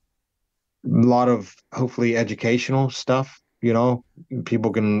lot of hopefully educational stuff,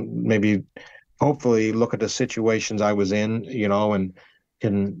 people can maybe hopefully look at the situations I was in, and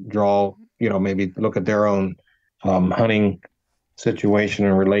can draw, maybe look at their own hunting situation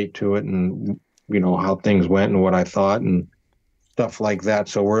and relate to it, and how things went and what I thought and stuff like that.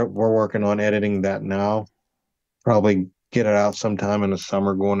 So we're working on editing that now. Probably get it out sometime in the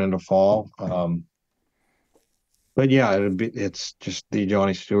summer going into fall. But yeah, it's just the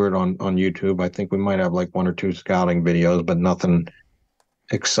Johnny Stewart on YouTube. I think we might have like 1 or 2 scouting videos, but nothing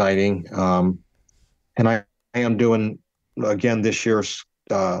exciting. And I am doing again this year's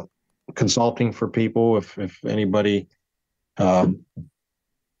consulting for people. If anybody, I've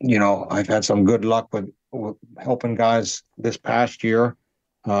had some good luck with helping guys this past year.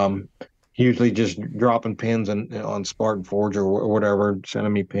 Usually just dropping pins on Spartan Forge or whatever,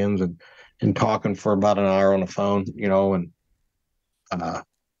 sending me pins and talking for about an hour on the phone, and I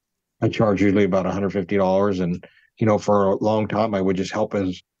charge usually about $150. And, for a long time, I would just help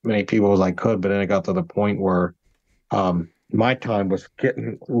as many people as I could. But then it got to the point where my time was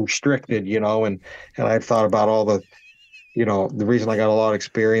getting restricted, and I thought about all the, the reason I got a lot of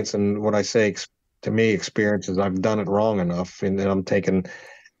experience, and what I say to me, experience is I've done it wrong enough. And then I'm taking,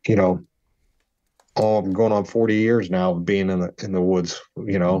 I'm going on 40 years now of being in the woods,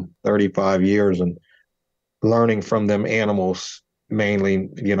 35 years, and learning from them animals mainly,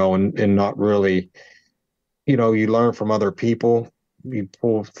 and not really, you learn from other people, you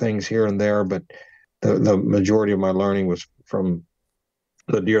pull things here and there, but the majority of my learning was from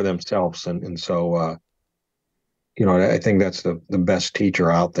the deer themselves. And so, I think that's the best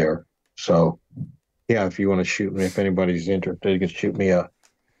teacher out there. So yeah, if you want to shoot me, if anybody's interested, you can shoot me a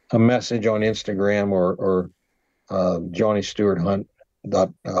message on Instagram or Johnny Stewart Hunt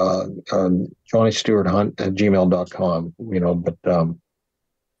Johnny Stewart Hunt at gmail.com, but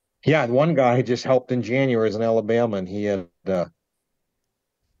yeah, one guy just helped in January is in Alabama, and he had I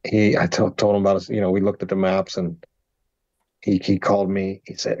told him about it. We looked at the maps, and he called me.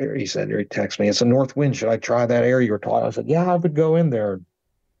 He texted me, it's a north wind, should I try that area you're talking? I said, yeah, I would go in there.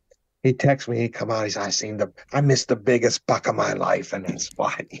 He texted me, he come out, he said, I missed the biggest buck of my life in that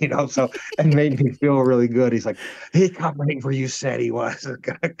spot, so it made me feel really good. He's like, he come right where you said he was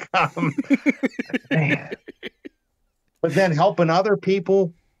gonna come. Man. But then helping other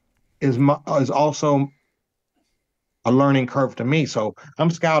people is also a learning curve to me. So I'm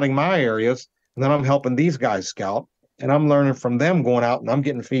scouting my areas, and then I'm helping these guys scout, and I'm learning from them going out, and I'm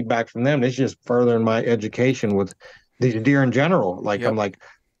getting feedback from them. It's just furthering my education with these deer in general. Like, yep. I'm like,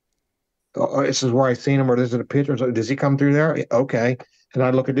 oh, this is where I seen him, or this is a picture. So does he come through there? Okay. And I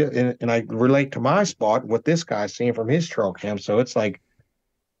look at it and I relate to my spot what this guy's seeing from his trail cam. So it's like,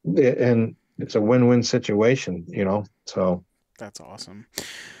 and it's a win-win situation, so. That's awesome.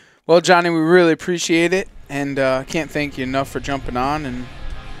 Well, Johnny, we really appreciate it, and can't thank you enough for jumping on. And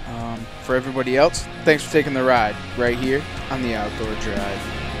for everybody else, thanks for taking the ride right here on the Outdoor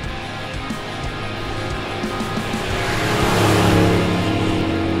Drive.